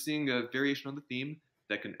say we're seeing a variation on the theme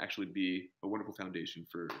that can actually be a wonderful foundation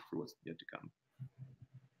for what's yet to come.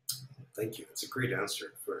 Thank you. That's a great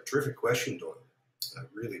answer for a terrific question, Doyle. I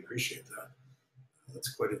really appreciate that.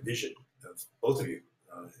 That's quite a vision of both of you,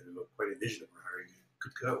 quite a vision of where higher ed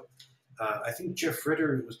could go. I think Jeff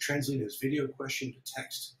Ritter was translating his video question to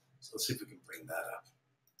text, so let's see if we can bring that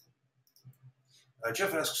up.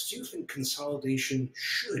 Jeff asks, do you think consolidation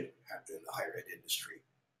should happen in the higher ed industry,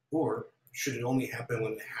 or should it only happen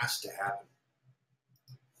when it has to happen?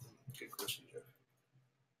 Good question, Jeff.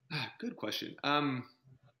 Good question.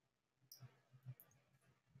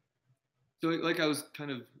 So like I was kind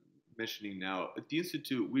of mentioning now, at the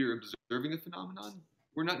Institute, we are observing a phenomenon.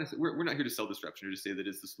 We're not here to sell disruption or to say that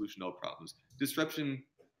it's the solution to all problems. Disruption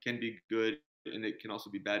can be good and it can also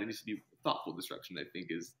be bad. It needs to be thoughtful disruption, I think,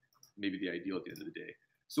 is maybe the ideal at the end of the day.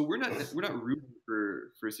 So we're not rooting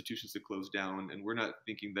for institutions to close down, and we're not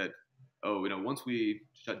thinking that, oh, once we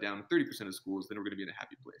shut down 30% of schools, then we're going to be in a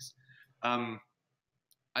happy place.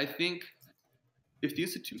 I think if the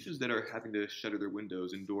institutions that are having to shutter their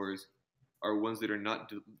windows and doors are ones that are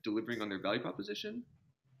not delivering on their value proposition,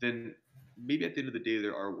 then maybe at the end of the day,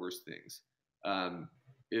 there are worse things.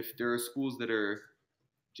 If there are schools that are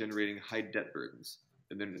generating high debt burdens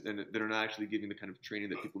and that are not actually giving the kind of training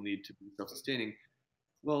that people need to be self-sustaining,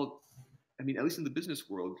 well, I mean, at least in the business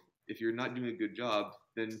world, if you're not doing a good job,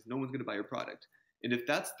 then no one's going to buy your product. And if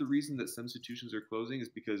that's the reason that some institutions are closing is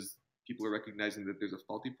because people are recognizing that there's a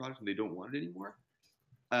faulty product and they don't want it anymore,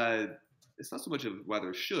 it's not so much of whether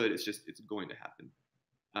it should, it's just it's going to happen.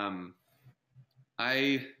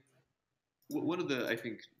 One of the, I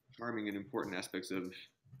think, charming and important aspects of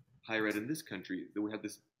higher ed in this country, that we have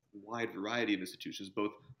this wide variety of institutions,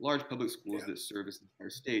 both large public schools that service entire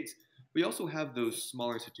states. We also have those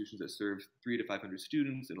smaller institutions that serve 300 to 500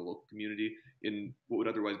 students in a local community in what would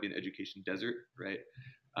otherwise be an education desert, right?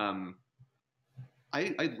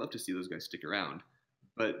 I'd love to see those guys stick around,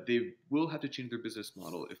 but they will have to change their business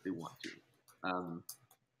model if they want to.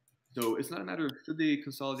 So it's not a matter of should they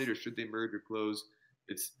consolidate or should they merge or close.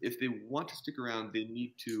 It's if they want to stick around, they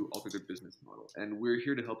need to alter their business model, and we're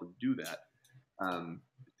here to help them do that.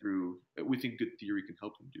 We think good theory can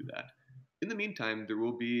help them do that. In the meantime, there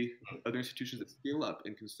will be other institutions that scale up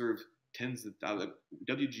and can serve tens of thousands.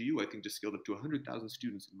 WGU, I think, just scaled up to 100,000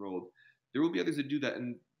 students enrolled. There will be others that do that,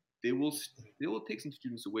 and they will take some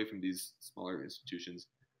students away from these smaller institutions.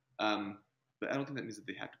 But I don't think that means that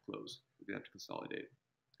they have to close. They have to consolidate,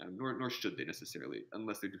 nor should they necessarily,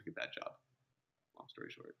 unless they're doing a bad job. Long story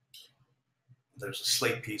short. There's a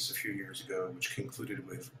Slate piece a few years ago which concluded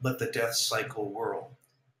with "Let the death cycle whirl,"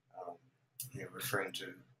 referring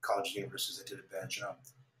to college and universities that did a bad job.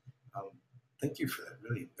 Thank you for that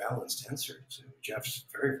really balanced answer to Jeff's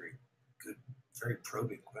very, very good, very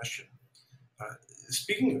probing question.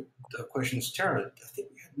 Speaking of questions, Tara, I think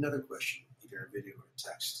we had another question, either a video or a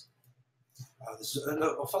text. This is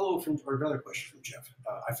a follow-up from, or another question from Jeff.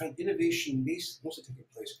 I find innovation mostly taking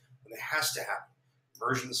place when it has to happen.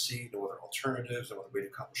 Emergency, no other alternatives, no other way to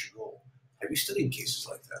accomplish a goal. Have you studied cases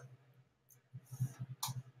like that?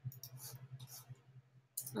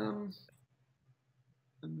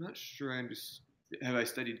 I'm not sure. Have I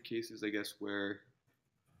studied cases, I guess, where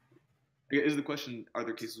is the question, are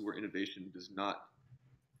there cases where innovation does not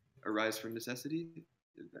arise from necessity?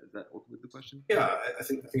 Is that ultimately the question? Yeah, I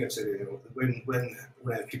think I'd say when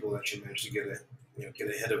people actually manage to get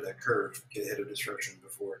ahead of that curve, get ahead of disruption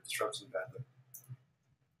before it disrupts them badly.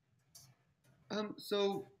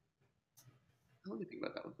 So let me think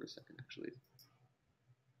about that one for a second, actually.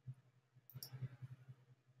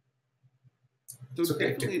 So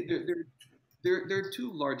definitely, there are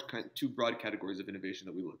two broad categories of innovation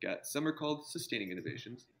that we look at. Some are called sustaining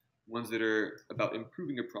innovations, ones that are about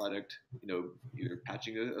improving a product, either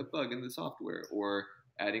patching a bug in the software or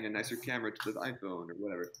adding a nicer camera to the iPhone or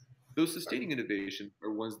whatever. Those sustaining innovations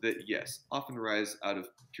are ones that, yes, often arise out of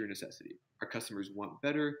pure necessity. Our customers want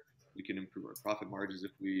better. We can improve our profit margins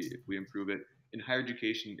if we improve it. In higher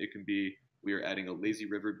education, it can be we are adding a lazy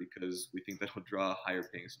river because we think that will draw higher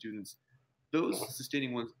paying students. Those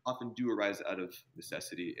sustaining ones often do arise out of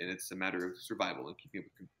necessity, and it's a matter of survival and keeping up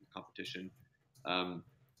with competition.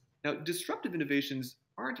 Now, disruptive innovations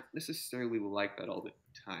aren't necessarily like that all the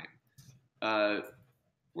time.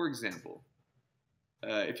 For example,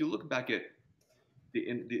 if you look back at the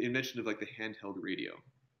invention of like the handheld radio,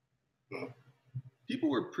 people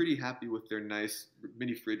were pretty happy with their nice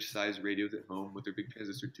mini fridge-sized radios at home with their big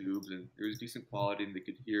transistor tubes, and there was decent quality, and they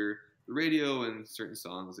could hear the radio and certain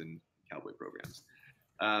songs and cowboy programs.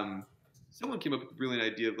 Someone came up with the brilliant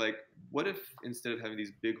idea of like, what if instead of having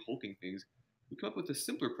these big hulking things, we come up with a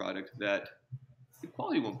simpler product that the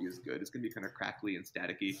quality won't be as good. It's going to be kind of crackly and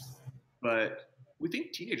staticky, but we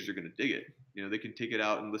think teenagers are going to dig it. They can take it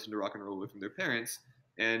out and listen to rock and roll away from their parents,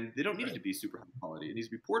 and they don't need it to be super high quality. It needs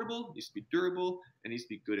to be portable, it needs to be durable, and it needs to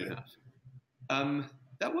be good enough.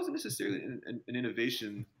 That wasn't necessarily an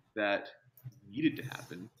innovation that needed to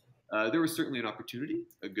happen. There was certainly an opportunity,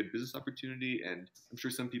 a good business opportunity, and I'm sure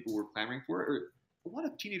some people were clamoring for it, or a lot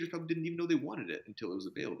of teenagers probably didn't even know they wanted it until it was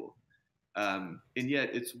available. And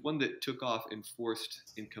yet it's one that took off and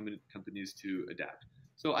forced incumbent companies to adapt.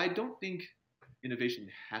 So I don't think innovation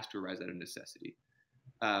has to arise out of necessity.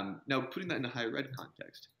 Now, putting that in a higher ed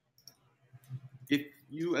context, if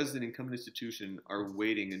you as an incumbent institution are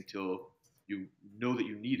waiting until you know that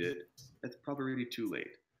you need it, that's probably really too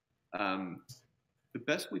late. The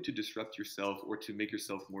best way to disrupt yourself or to make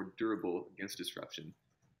yourself more durable against disruption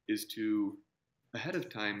is to, ahead of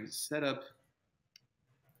time, set up.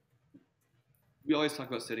 We always talk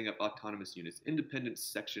about setting up autonomous units, independent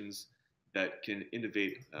sections that can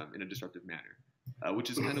innovate in a disruptive manner, which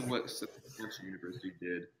is kind of what Stanford University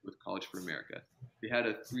did with College for America. They had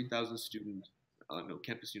a 3,000 student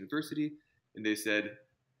campus university, and they said,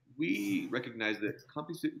 we recognize that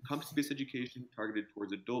competency-based education targeted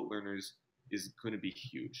towards adult learners is going to be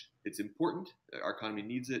huge. It's important. Our economy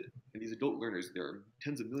needs it. And these adult learners, there are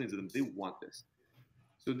tens of millions of them, they want this.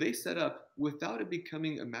 So they set up, without it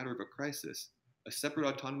becoming a matter of a crisis, a separate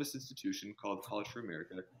autonomous institution called College for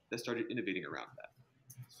America that started innovating around that.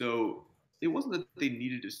 So it wasn't that they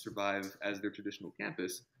needed to survive as their traditional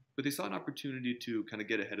campus, but they saw an opportunity to kind of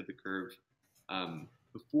get ahead of the curve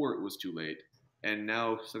before it was too late. And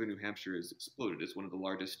now Southern New Hampshire has exploded. It's one of the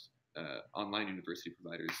largest online university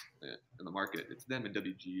providers in the market. It's them and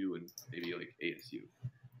WGU and maybe like ASU.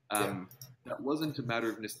 That wasn't a matter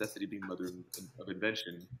of necessity being the mother of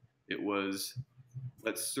invention. It was,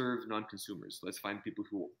 let's serve non-consumers. Let's find people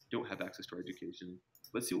who don't have access to our education.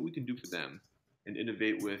 Let's see what we can do for them and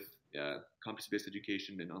innovate with competency-based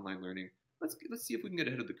education and online learning. Let's see if we can get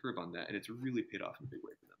ahead of the curve on that. And it's really paid off in a big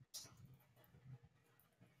way for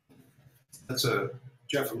them.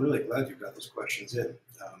 Jeff, I'm really glad you got those questions in.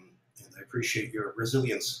 And I appreciate your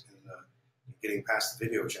resilience in getting past the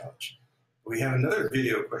video challenge. We have another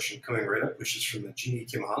video question coming right up, which is from Jeannie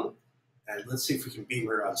Kim Han. And let's see if we can beam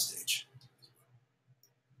her on stage.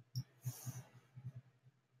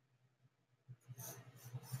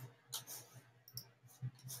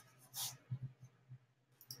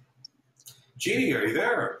 Jeannie, are you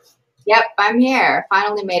there? Yep, I'm here.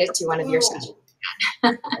 Finally made it to one of your sessions.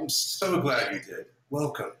 I'm so glad you did.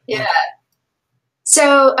 Welcome. Yeah.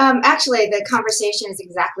 So actually, the conversation is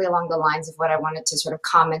exactly along the lines of what I wanted to sort of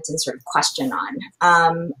comment and sort of question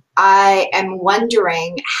on. I am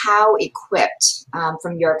wondering how equipped,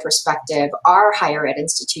 from your perspective, are higher ed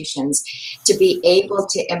institutions to be able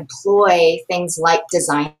to employ things like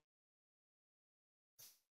design,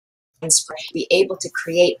 be able to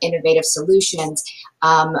create innovative solutions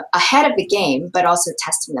ahead of the game, but also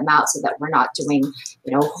testing them out so that we're not doing,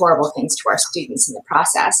 horrible things to our students in the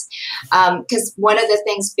process. Because one of the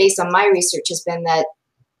things based on my research has been that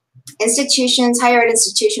higher ed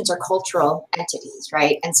institutions are cultural entities,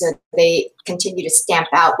 right? And so they continue to stamp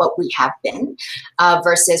out what we have been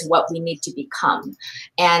versus what we need to become.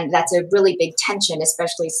 And that's a really big tension,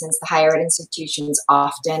 especially since the higher ed institutions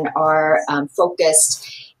often are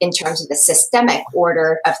focused in terms of the systemic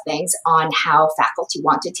order of things on how faculty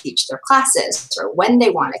want to teach their classes or when they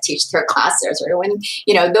want to teach their classes or when,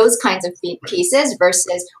 those kinds of pieces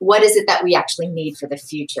versus what is it that we actually need for the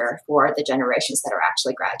future for the generations that are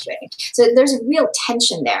actually graduating. So there's a real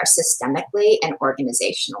tension there systemically and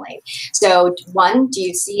organizationally. So one, do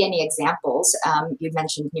you see any examples? You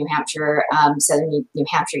mentioned New Hampshire, Southern New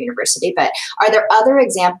Hampshire University, but are there other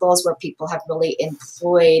examples where people have really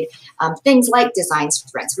employed things like design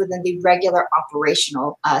sprints within the regular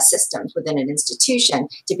operational systems within an institution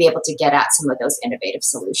to be able to get at some of those innovative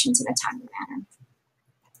solutions in a timely manner?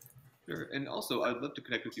 Sure. And also, I'd love to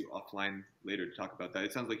connect with you offline later to talk about that.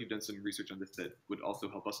 It sounds like you've done some research on this that would also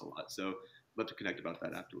help us a lot. So I'd love to connect about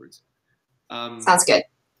that afterwards. Sounds good.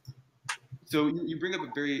 So you bring up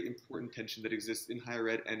a very important tension that exists in higher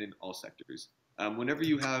ed and in all sectors. Whenever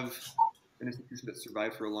you have an institution that's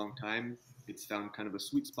survived for a long time, it's found kind of a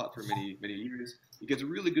sweet spot for many, many years. It gets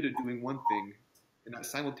really good at doing one thing, and that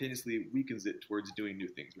simultaneously weakens it towards doing new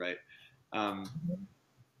things, right?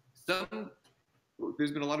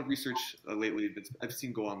 There's been a lot of research lately that I've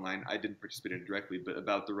seen go online. I didn't participate in it directly, but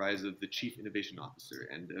about the rise of the chief innovation officer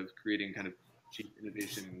and of creating kind of chief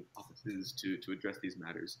innovation offices to address these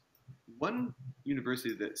matters. One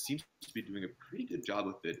university that seems to be doing a pretty good job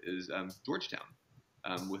with it is Georgetown.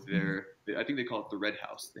 With I think they call it the Red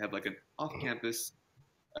House. They have like an off-campus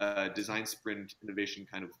design sprint innovation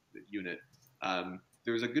kind of unit.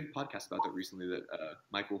 There was a good podcast about that recently that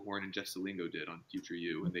Michael Horn and Jeff Salingo did on Future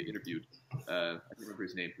U, and they interviewed, I don't remember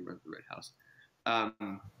his name, who runs the Red House.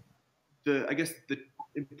 I guess the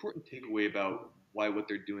important takeaway about why what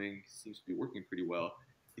they're doing seems to be working pretty well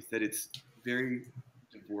is that it's very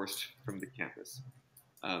divorced from the campus.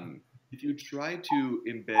 If you try to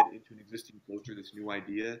embed into an existing culture this new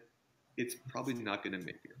idea, it's probably not going to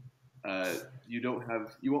make it. You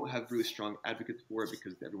won't have really strong advocates for it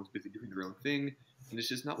because everyone's busy doing their own thing, and it's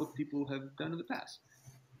just not what people have done in the past.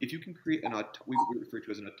 If you can create we refer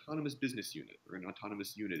to as an autonomous business unit, or an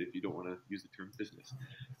autonomous unit if you don't want to use the term business,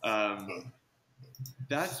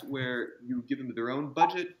 that's where you give them their own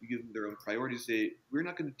budget, you give them their own priorities, say, we're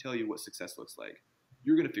not going to tell you what success looks like.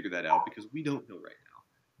 You're going to figure that out because we don't know right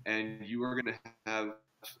now. And you are going to have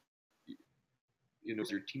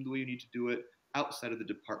your team the way you need to do it, outside of the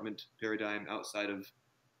department paradigm, outside of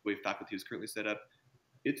the way faculty is currently set up.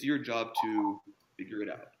 It's your job to figure it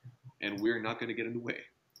out, and we're not going to get in the way.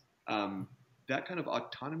 That kind of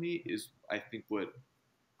autonomy is, I think, what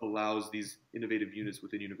allows these innovative units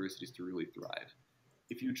within universities to really thrive.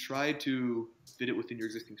 If you try to fit it within your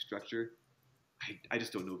existing structure, I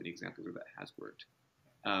just don't know of any examples where that has worked.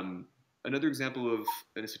 Another example of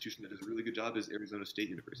an institution that does a really good job is Arizona State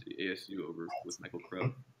University, ASU, over with Michael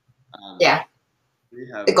Crow. Yeah, they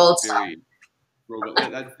have the gold star.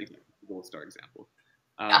 That's the gold star example.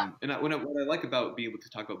 What I like about being able to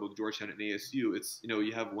talk about both Georgetown and ASU, it's,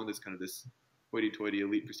 you have one that's kind of this hoity-toity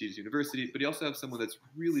elite prestigious university, but you also have someone that's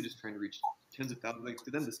really just trying to reach tens of thousands. Like,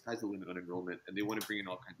 to them, the sky's the limit on enrollment, and they want to bring in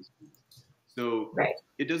all kinds of schools. So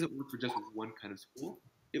It doesn't work for just one kind of school.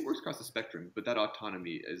 It works across the spectrum, but that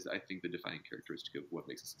autonomy is, I think, the defining characteristic of what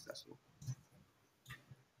makes it successful.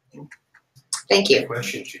 Thank you. Good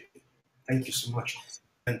question, Judy. Thank you so much.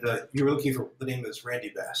 And you were looking for, the name is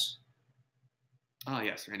Randy Bass. Ah,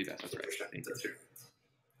 yes, Randy Bass, that's right. That's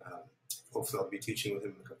right. Hopefully I'll be teaching with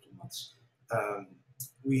him in a couple of months.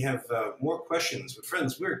 We have more questions, but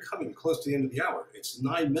friends, we're coming close to the end of the hour. It's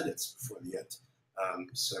 9 minutes before the end.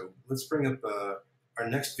 So let's bring up our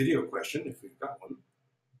next video question, if we've got one.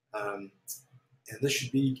 And this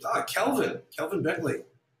should be Kelvin Bentley.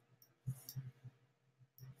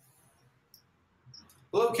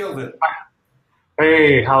 Hello, Kelvin.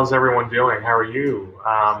 Hey, how's everyone doing? How are you?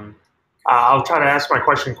 I'll try to ask my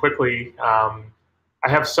question quickly. I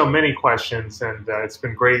have so many questions, and it's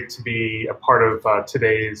been great to be a part of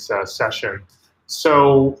today's session.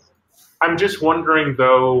 So I'm just wondering,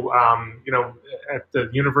 though, at the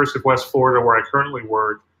University of West Florida, where I currently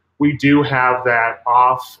work, we do have that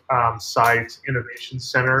off-site innovation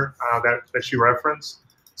center that you referenced.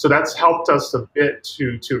 So that's helped us a bit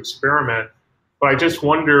to experiment. But I just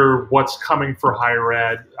wonder what's coming for higher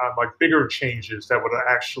ed, like bigger changes that would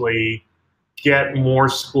actually get more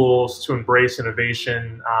schools to embrace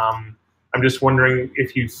innovation. I'm just wondering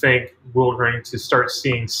if you think we're going to start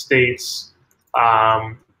seeing states,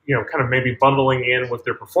 kind of maybe bundling in with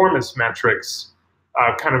their performance metrics,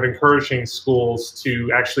 kind of encouraging schools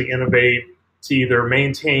to actually innovate, to either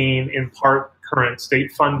maintain in part current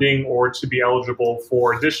state funding or to be eligible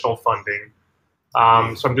for additional funding.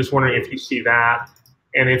 So I'm just wondering if you see that,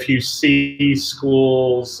 and if you see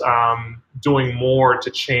schools doing more to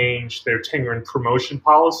change their tenure and promotion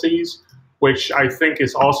policies, which I think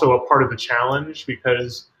is also a part of the challenge,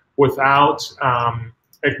 because without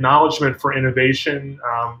acknowledgement for innovation,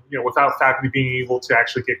 without faculty being able to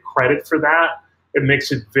actually get credit for that, it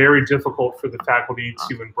makes it very difficult for the faculty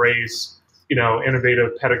to embrace,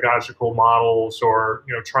 innovative pedagogical models or,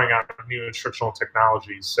 trying out new instructional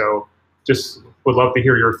technologies. So just would love to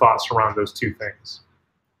hear your thoughts around those two things.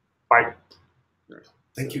 Bye.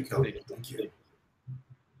 Thank you, Kelvin. Thank you.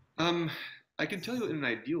 I can tell you in an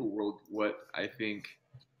ideal world what I think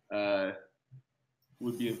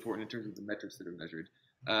would be important in terms of the metrics that are measured.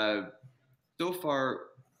 So far,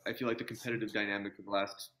 I feel like the competitive dynamic of the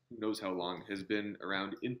last who knows how long has been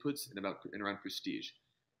around inputs and around prestige.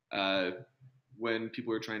 When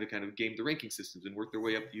people are trying to kind of game the ranking systems and work their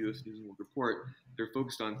way up the U.S. News and World Report, they're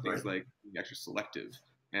focused on things like being extra selective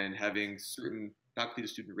and having certain faculty to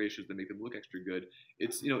student ratios that make them look extra good.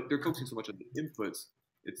 It's, they're focusing so much on the inputs.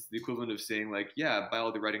 It's the equivalent of saying, like, yeah, buy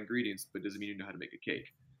all the right ingredients, but doesn't mean you know how to make a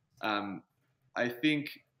cake. I think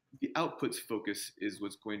the outputs focus is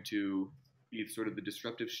what's going to be sort of the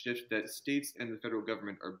disruptive shift that states and the federal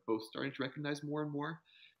government are both starting to recognize more and more.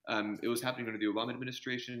 It was happening under the Obama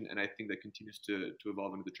administration, and I think that continues to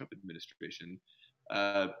evolve under the Trump administration.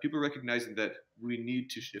 People are recognizing that we need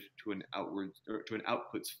to shift to an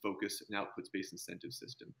outputs focus, an outputs-based incentive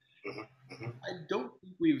system. I don't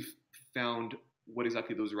think we've found what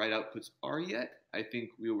exactly those right outputs are yet. I think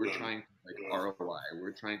we're trying like ROI,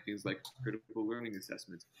 we're trying things like critical learning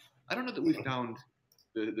assessments. I don't know that we've found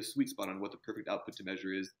the sweet spot on what the perfect output to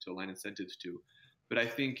measure is to align incentives to, but I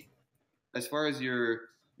think as far as your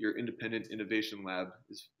independent innovation lab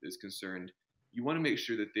is concerned, you want to make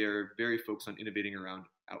sure that they're very focused on innovating around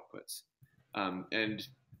outputs. And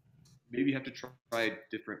maybe you have to try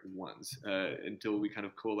different ones until we kind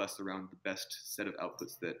of coalesce around the best set of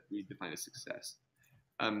outputs that we define as success.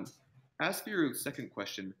 As for your second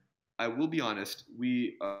question, I will be honest,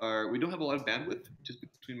 we don't have a lot of bandwidth just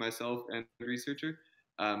between myself and the researcher.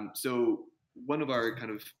 So one of our kind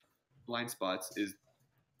of blind spots is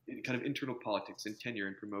kind of internal politics and tenure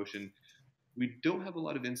and promotion. We don't have a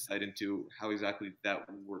lot of insight into how exactly that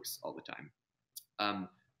works all the time.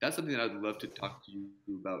 That's something that I'd love to talk to you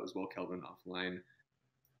about as well, Kelvin, offline.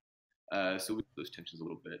 So we those tensions a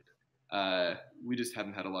little bit. We just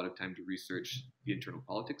haven't had a lot of time to research the internal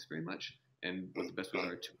politics very much and what the best ways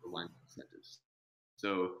are to align incentives.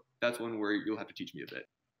 So that's one where you'll have to teach me a bit.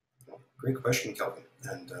 Great question, Kelvin,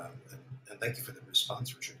 and thank you for the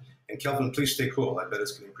response, Richard. And Kelvin, please stay cool. I bet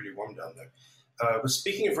it's getting pretty warm down there. But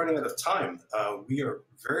speaking of running out of time, we are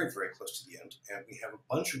very, very close to the end, and we have a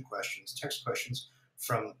bunch of questions, text questions,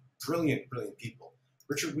 from brilliant, brilliant people.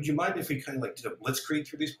 Richard, would you mind if we kind of like did a blitzkrieg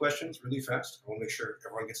through these questions really fast? I want to make sure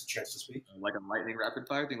everyone gets a chance to speak. Like a lightning rapid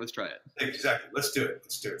fire thing? Let's try it. Exactly. Let's do it.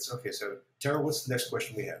 Let's do it. Okay, so Tara, what's the next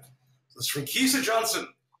question we have? So this is from Keisa Johnson.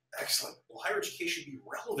 Excellent. Will higher education be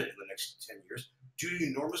relevant in the next 10 years due to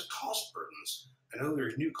enormous cost burdens? I know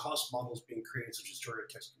there's new cost models being created, such as Georgia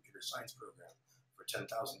Tech's computer science program for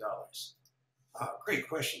 $10,000. Great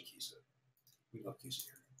question, Keisa. We love Keisa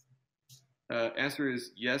here. Answer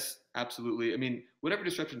is yes, absolutely. I mean, whatever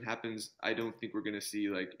disruption happens, I don't think we're going to see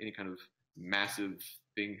like any kind of massive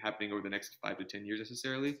thing happening over the next 5 to 10 years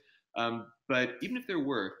necessarily. But even if there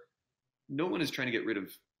were, no one is trying to get rid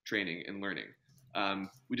of training and learning.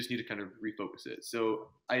 We just need to kind of refocus it. So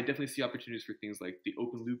I definitely see opportunities for things like the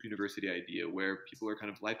open loop university idea, where people are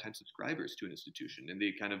kind of lifetime subscribers to an institution and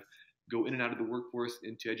they kind of go in and out of the workforce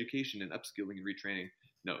into education and upskilling and retraining.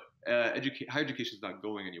 No, higher education is not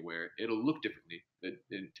going anywhere. It'll look differently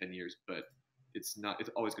in 10 years, but it's not.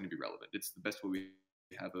 It's always going to be relevant. It's the best way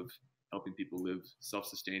we have of helping people live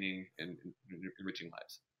self-sustaining and enriching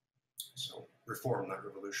lives. So reform, not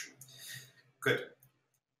revolution. Good.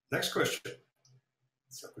 Next question.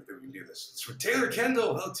 Let's see how quickly we can do this. It's from Taylor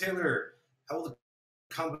Kendall. Hello, Taylor. How will the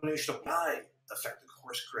combination of AI affect the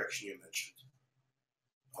course correction you mentioned?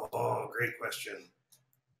 Oh, great question.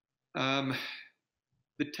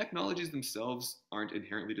 The technologies themselves aren't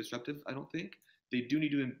inherently disruptive, I don't think. They do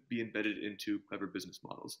need to be embedded into clever business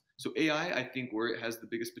models. So AI, I think where it has the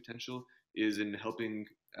biggest potential is in helping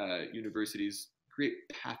universities create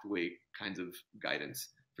pathway kinds of guidance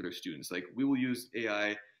for their students. Like we will use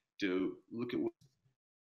AI to look at what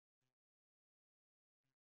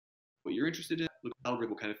you're interested in. The algorithm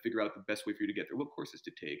will kind of figure out the best way for you to get there, what courses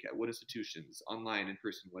to take, at what institutions, online, in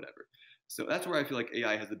person, whatever. So that's where I feel like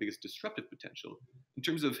AI has the biggest disruptive potential. In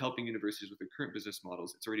terms of helping universities with their current business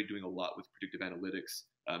models, it's already doing a lot with predictive analytics,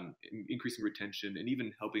 increasing retention, and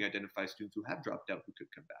even helping identify students who have dropped out who could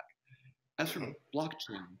come back. As for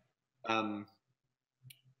blockchain,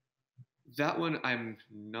 that one I'm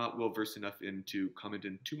not well versed enough in to comment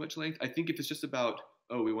in too much length. I think if it's just about,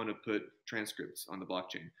 oh, we want to put transcripts on the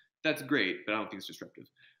blockchain, that's great, but I don't think it's disruptive.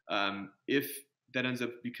 If that ends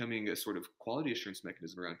up becoming a sort of quality assurance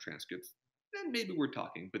mechanism around transcripts, then maybe we're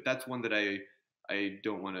talking. But that's one that I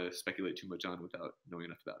don't want to speculate too much on without knowing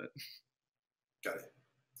enough about it. Got it.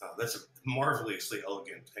 That's a marvelously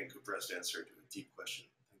elegant and compressed answer to a deep question.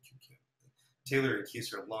 Thank you, Kim. Taylor and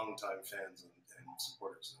Keith are longtime fans and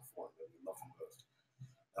supporters of the forum, and we love them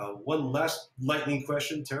both. One last lightning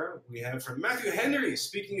question, Tara, we have from Matthew Henry.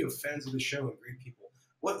 Speaking of fans of the show and great people,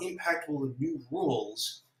 what impact will the new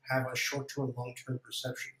rules have on short-term, long-term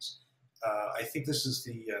perceptions? I think this is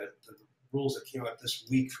the rules that came out this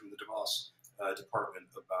week from the DeVos department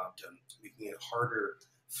about making it harder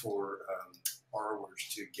for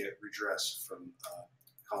borrowers to get redress from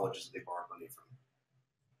colleges that they borrow money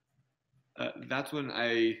from. That's when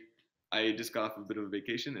I just got off a bit of a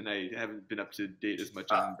vacation and I haven't been up to date as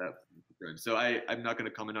much on that. So I'm not going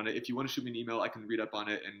to comment on it. If you want to shoot me an email, I can read up on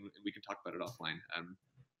it and we can talk about it offline. I'm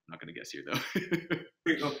not going to guess here, though.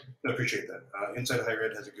 I appreciate that. Inside Higher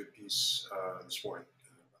Ed has a good piece this morning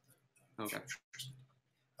about that. Okay.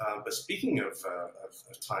 But speaking of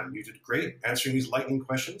time, you did great answering these lightning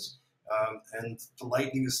questions. And the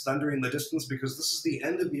lightning is thundering in the distance because this is the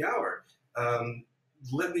end of the hour.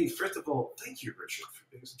 Let me, first of all, thank you, Richard, for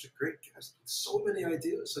being such a great guest with so many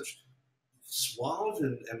ideas, such suave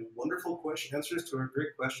and wonderful answers to our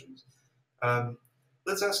great questions.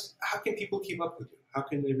 Let's ask, how can people keep up with you? How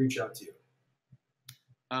can they reach out to you?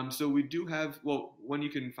 So we do have, well, one, you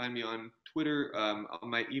can find me on Twitter. On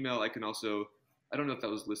my email, I can also, I don't know if that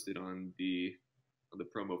was listed on the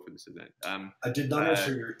promo for this event. I did not list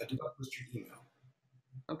your email.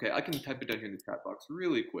 Okay, I can type it down here in the chat box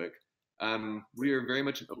really quick. We are very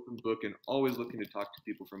much an open book and always looking to talk to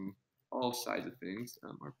people from all sides of things.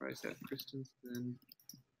 Our price at Christenson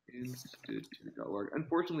Institute.org.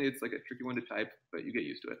 Unfortunately, it's like a tricky one to type, but you get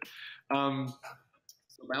used to it.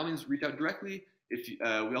 So by all means, reach out directly. If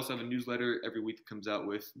we also have a newsletter every week that comes out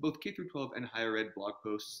with both K through 12 and higher ed blog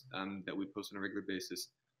posts that we post on a regular basis.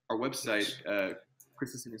 Our website,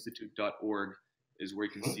 ChristensonInstitute.org, is where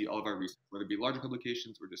you can see all of our research, whether it be larger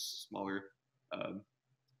publications or just smaller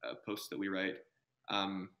posts that we write.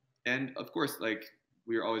 And of course, like,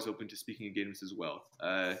 we are always open to speaking engagements as well.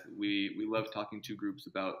 We love talking to groups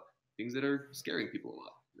about things that are scaring people a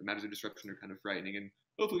lot. The matters of disruption are kind of frightening, and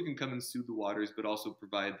hopefully we can come and soothe the waters, but also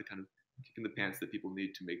provide the kind of kick in the pants that people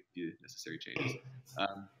need to make the necessary changes.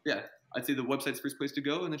 Yeah, I'd say the website's the first place to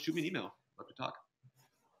go, and then shoot me an email. Love to talk.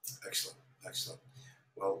 Excellent, excellent.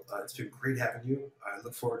 Well, it's been great having you. I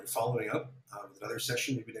look forward to following up with another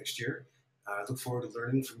session maybe next year. I look forward to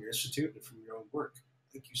learning from your institute and from your own work.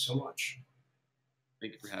 Thank you so much.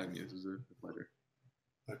 Thank you for having me. This was a pleasure.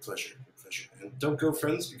 My pleasure. My pleasure. And don't go,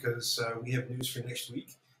 friends, because we have news for next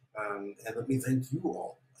week. And let me thank you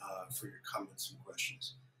all for your comments and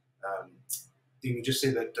questions. Let me just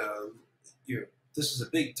say that this is a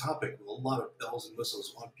big topic with a lot of bells and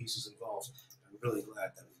whistles, a lot of pieces involved. I'm really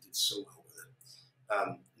glad that we did so well with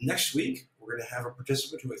it. Next week, we're going to have a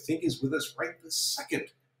participant who I think is with us right this second.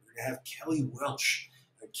 We're going to have Kelly Welch.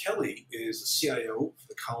 Kelly is the CIO for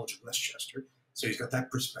the College of Westchester, so he's got that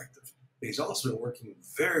perspective. But he's also been working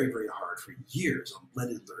very, very hard for years on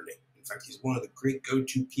blended learning. In fact, he's one of the great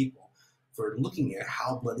go-to people for looking at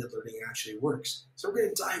how blended learning actually works. So we're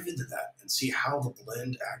going to dive into that and see how the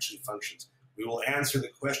blend actually functions. We will answer the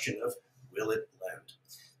question of, will it blend?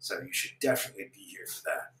 So you should definitely be here for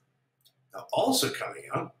that. Now, also coming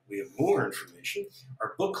out, we have more information.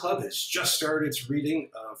 Our book club has just started its reading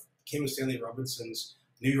of Kim Stanley Robinson's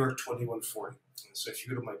New York 2140. And so if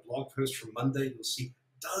you go to my blog post from Monday, you'll see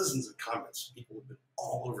dozens of comments. People have been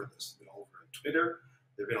all over this. They've been all over on Twitter.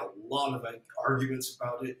 There have been a lot of arguments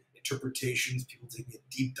about it, interpretations, people taking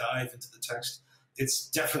a deep dive into the text. It's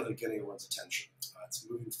definitely getting everyone's attention. It's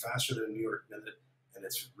moving faster than a New York Minute, and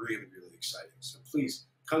it's really, really exciting. So please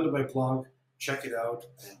come to my blog, check it out,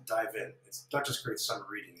 and dive in. It's not just great summer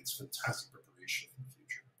reading, it's fantastic preparation for the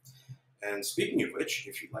future. And speaking of which,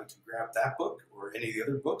 if you'd like to grab that book or any of the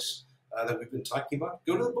other books that we've been talking about,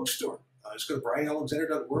 go to the bookstore. Just go to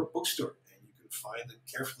brianalexander.org bookstore, and you can find the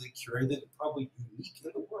carefully curated and probably unique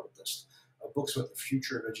in the world list of books about the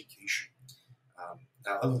future of education.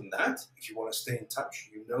 Now, other than that, if you want to stay in touch,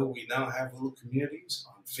 we now have little communities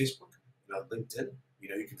on Facebook and on LinkedIn.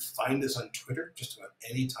 You can find us on Twitter just about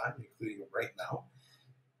any time, including right now.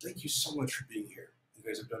 Thank you so much for being here. You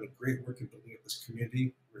guys have done a great work in building up this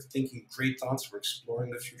community. We're thinking great thoughts. We're exploring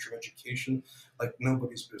the future of education like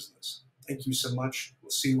nobody's business. Thank you so much. We'll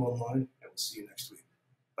see you online, and we'll see you next week.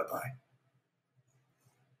 Bye-bye.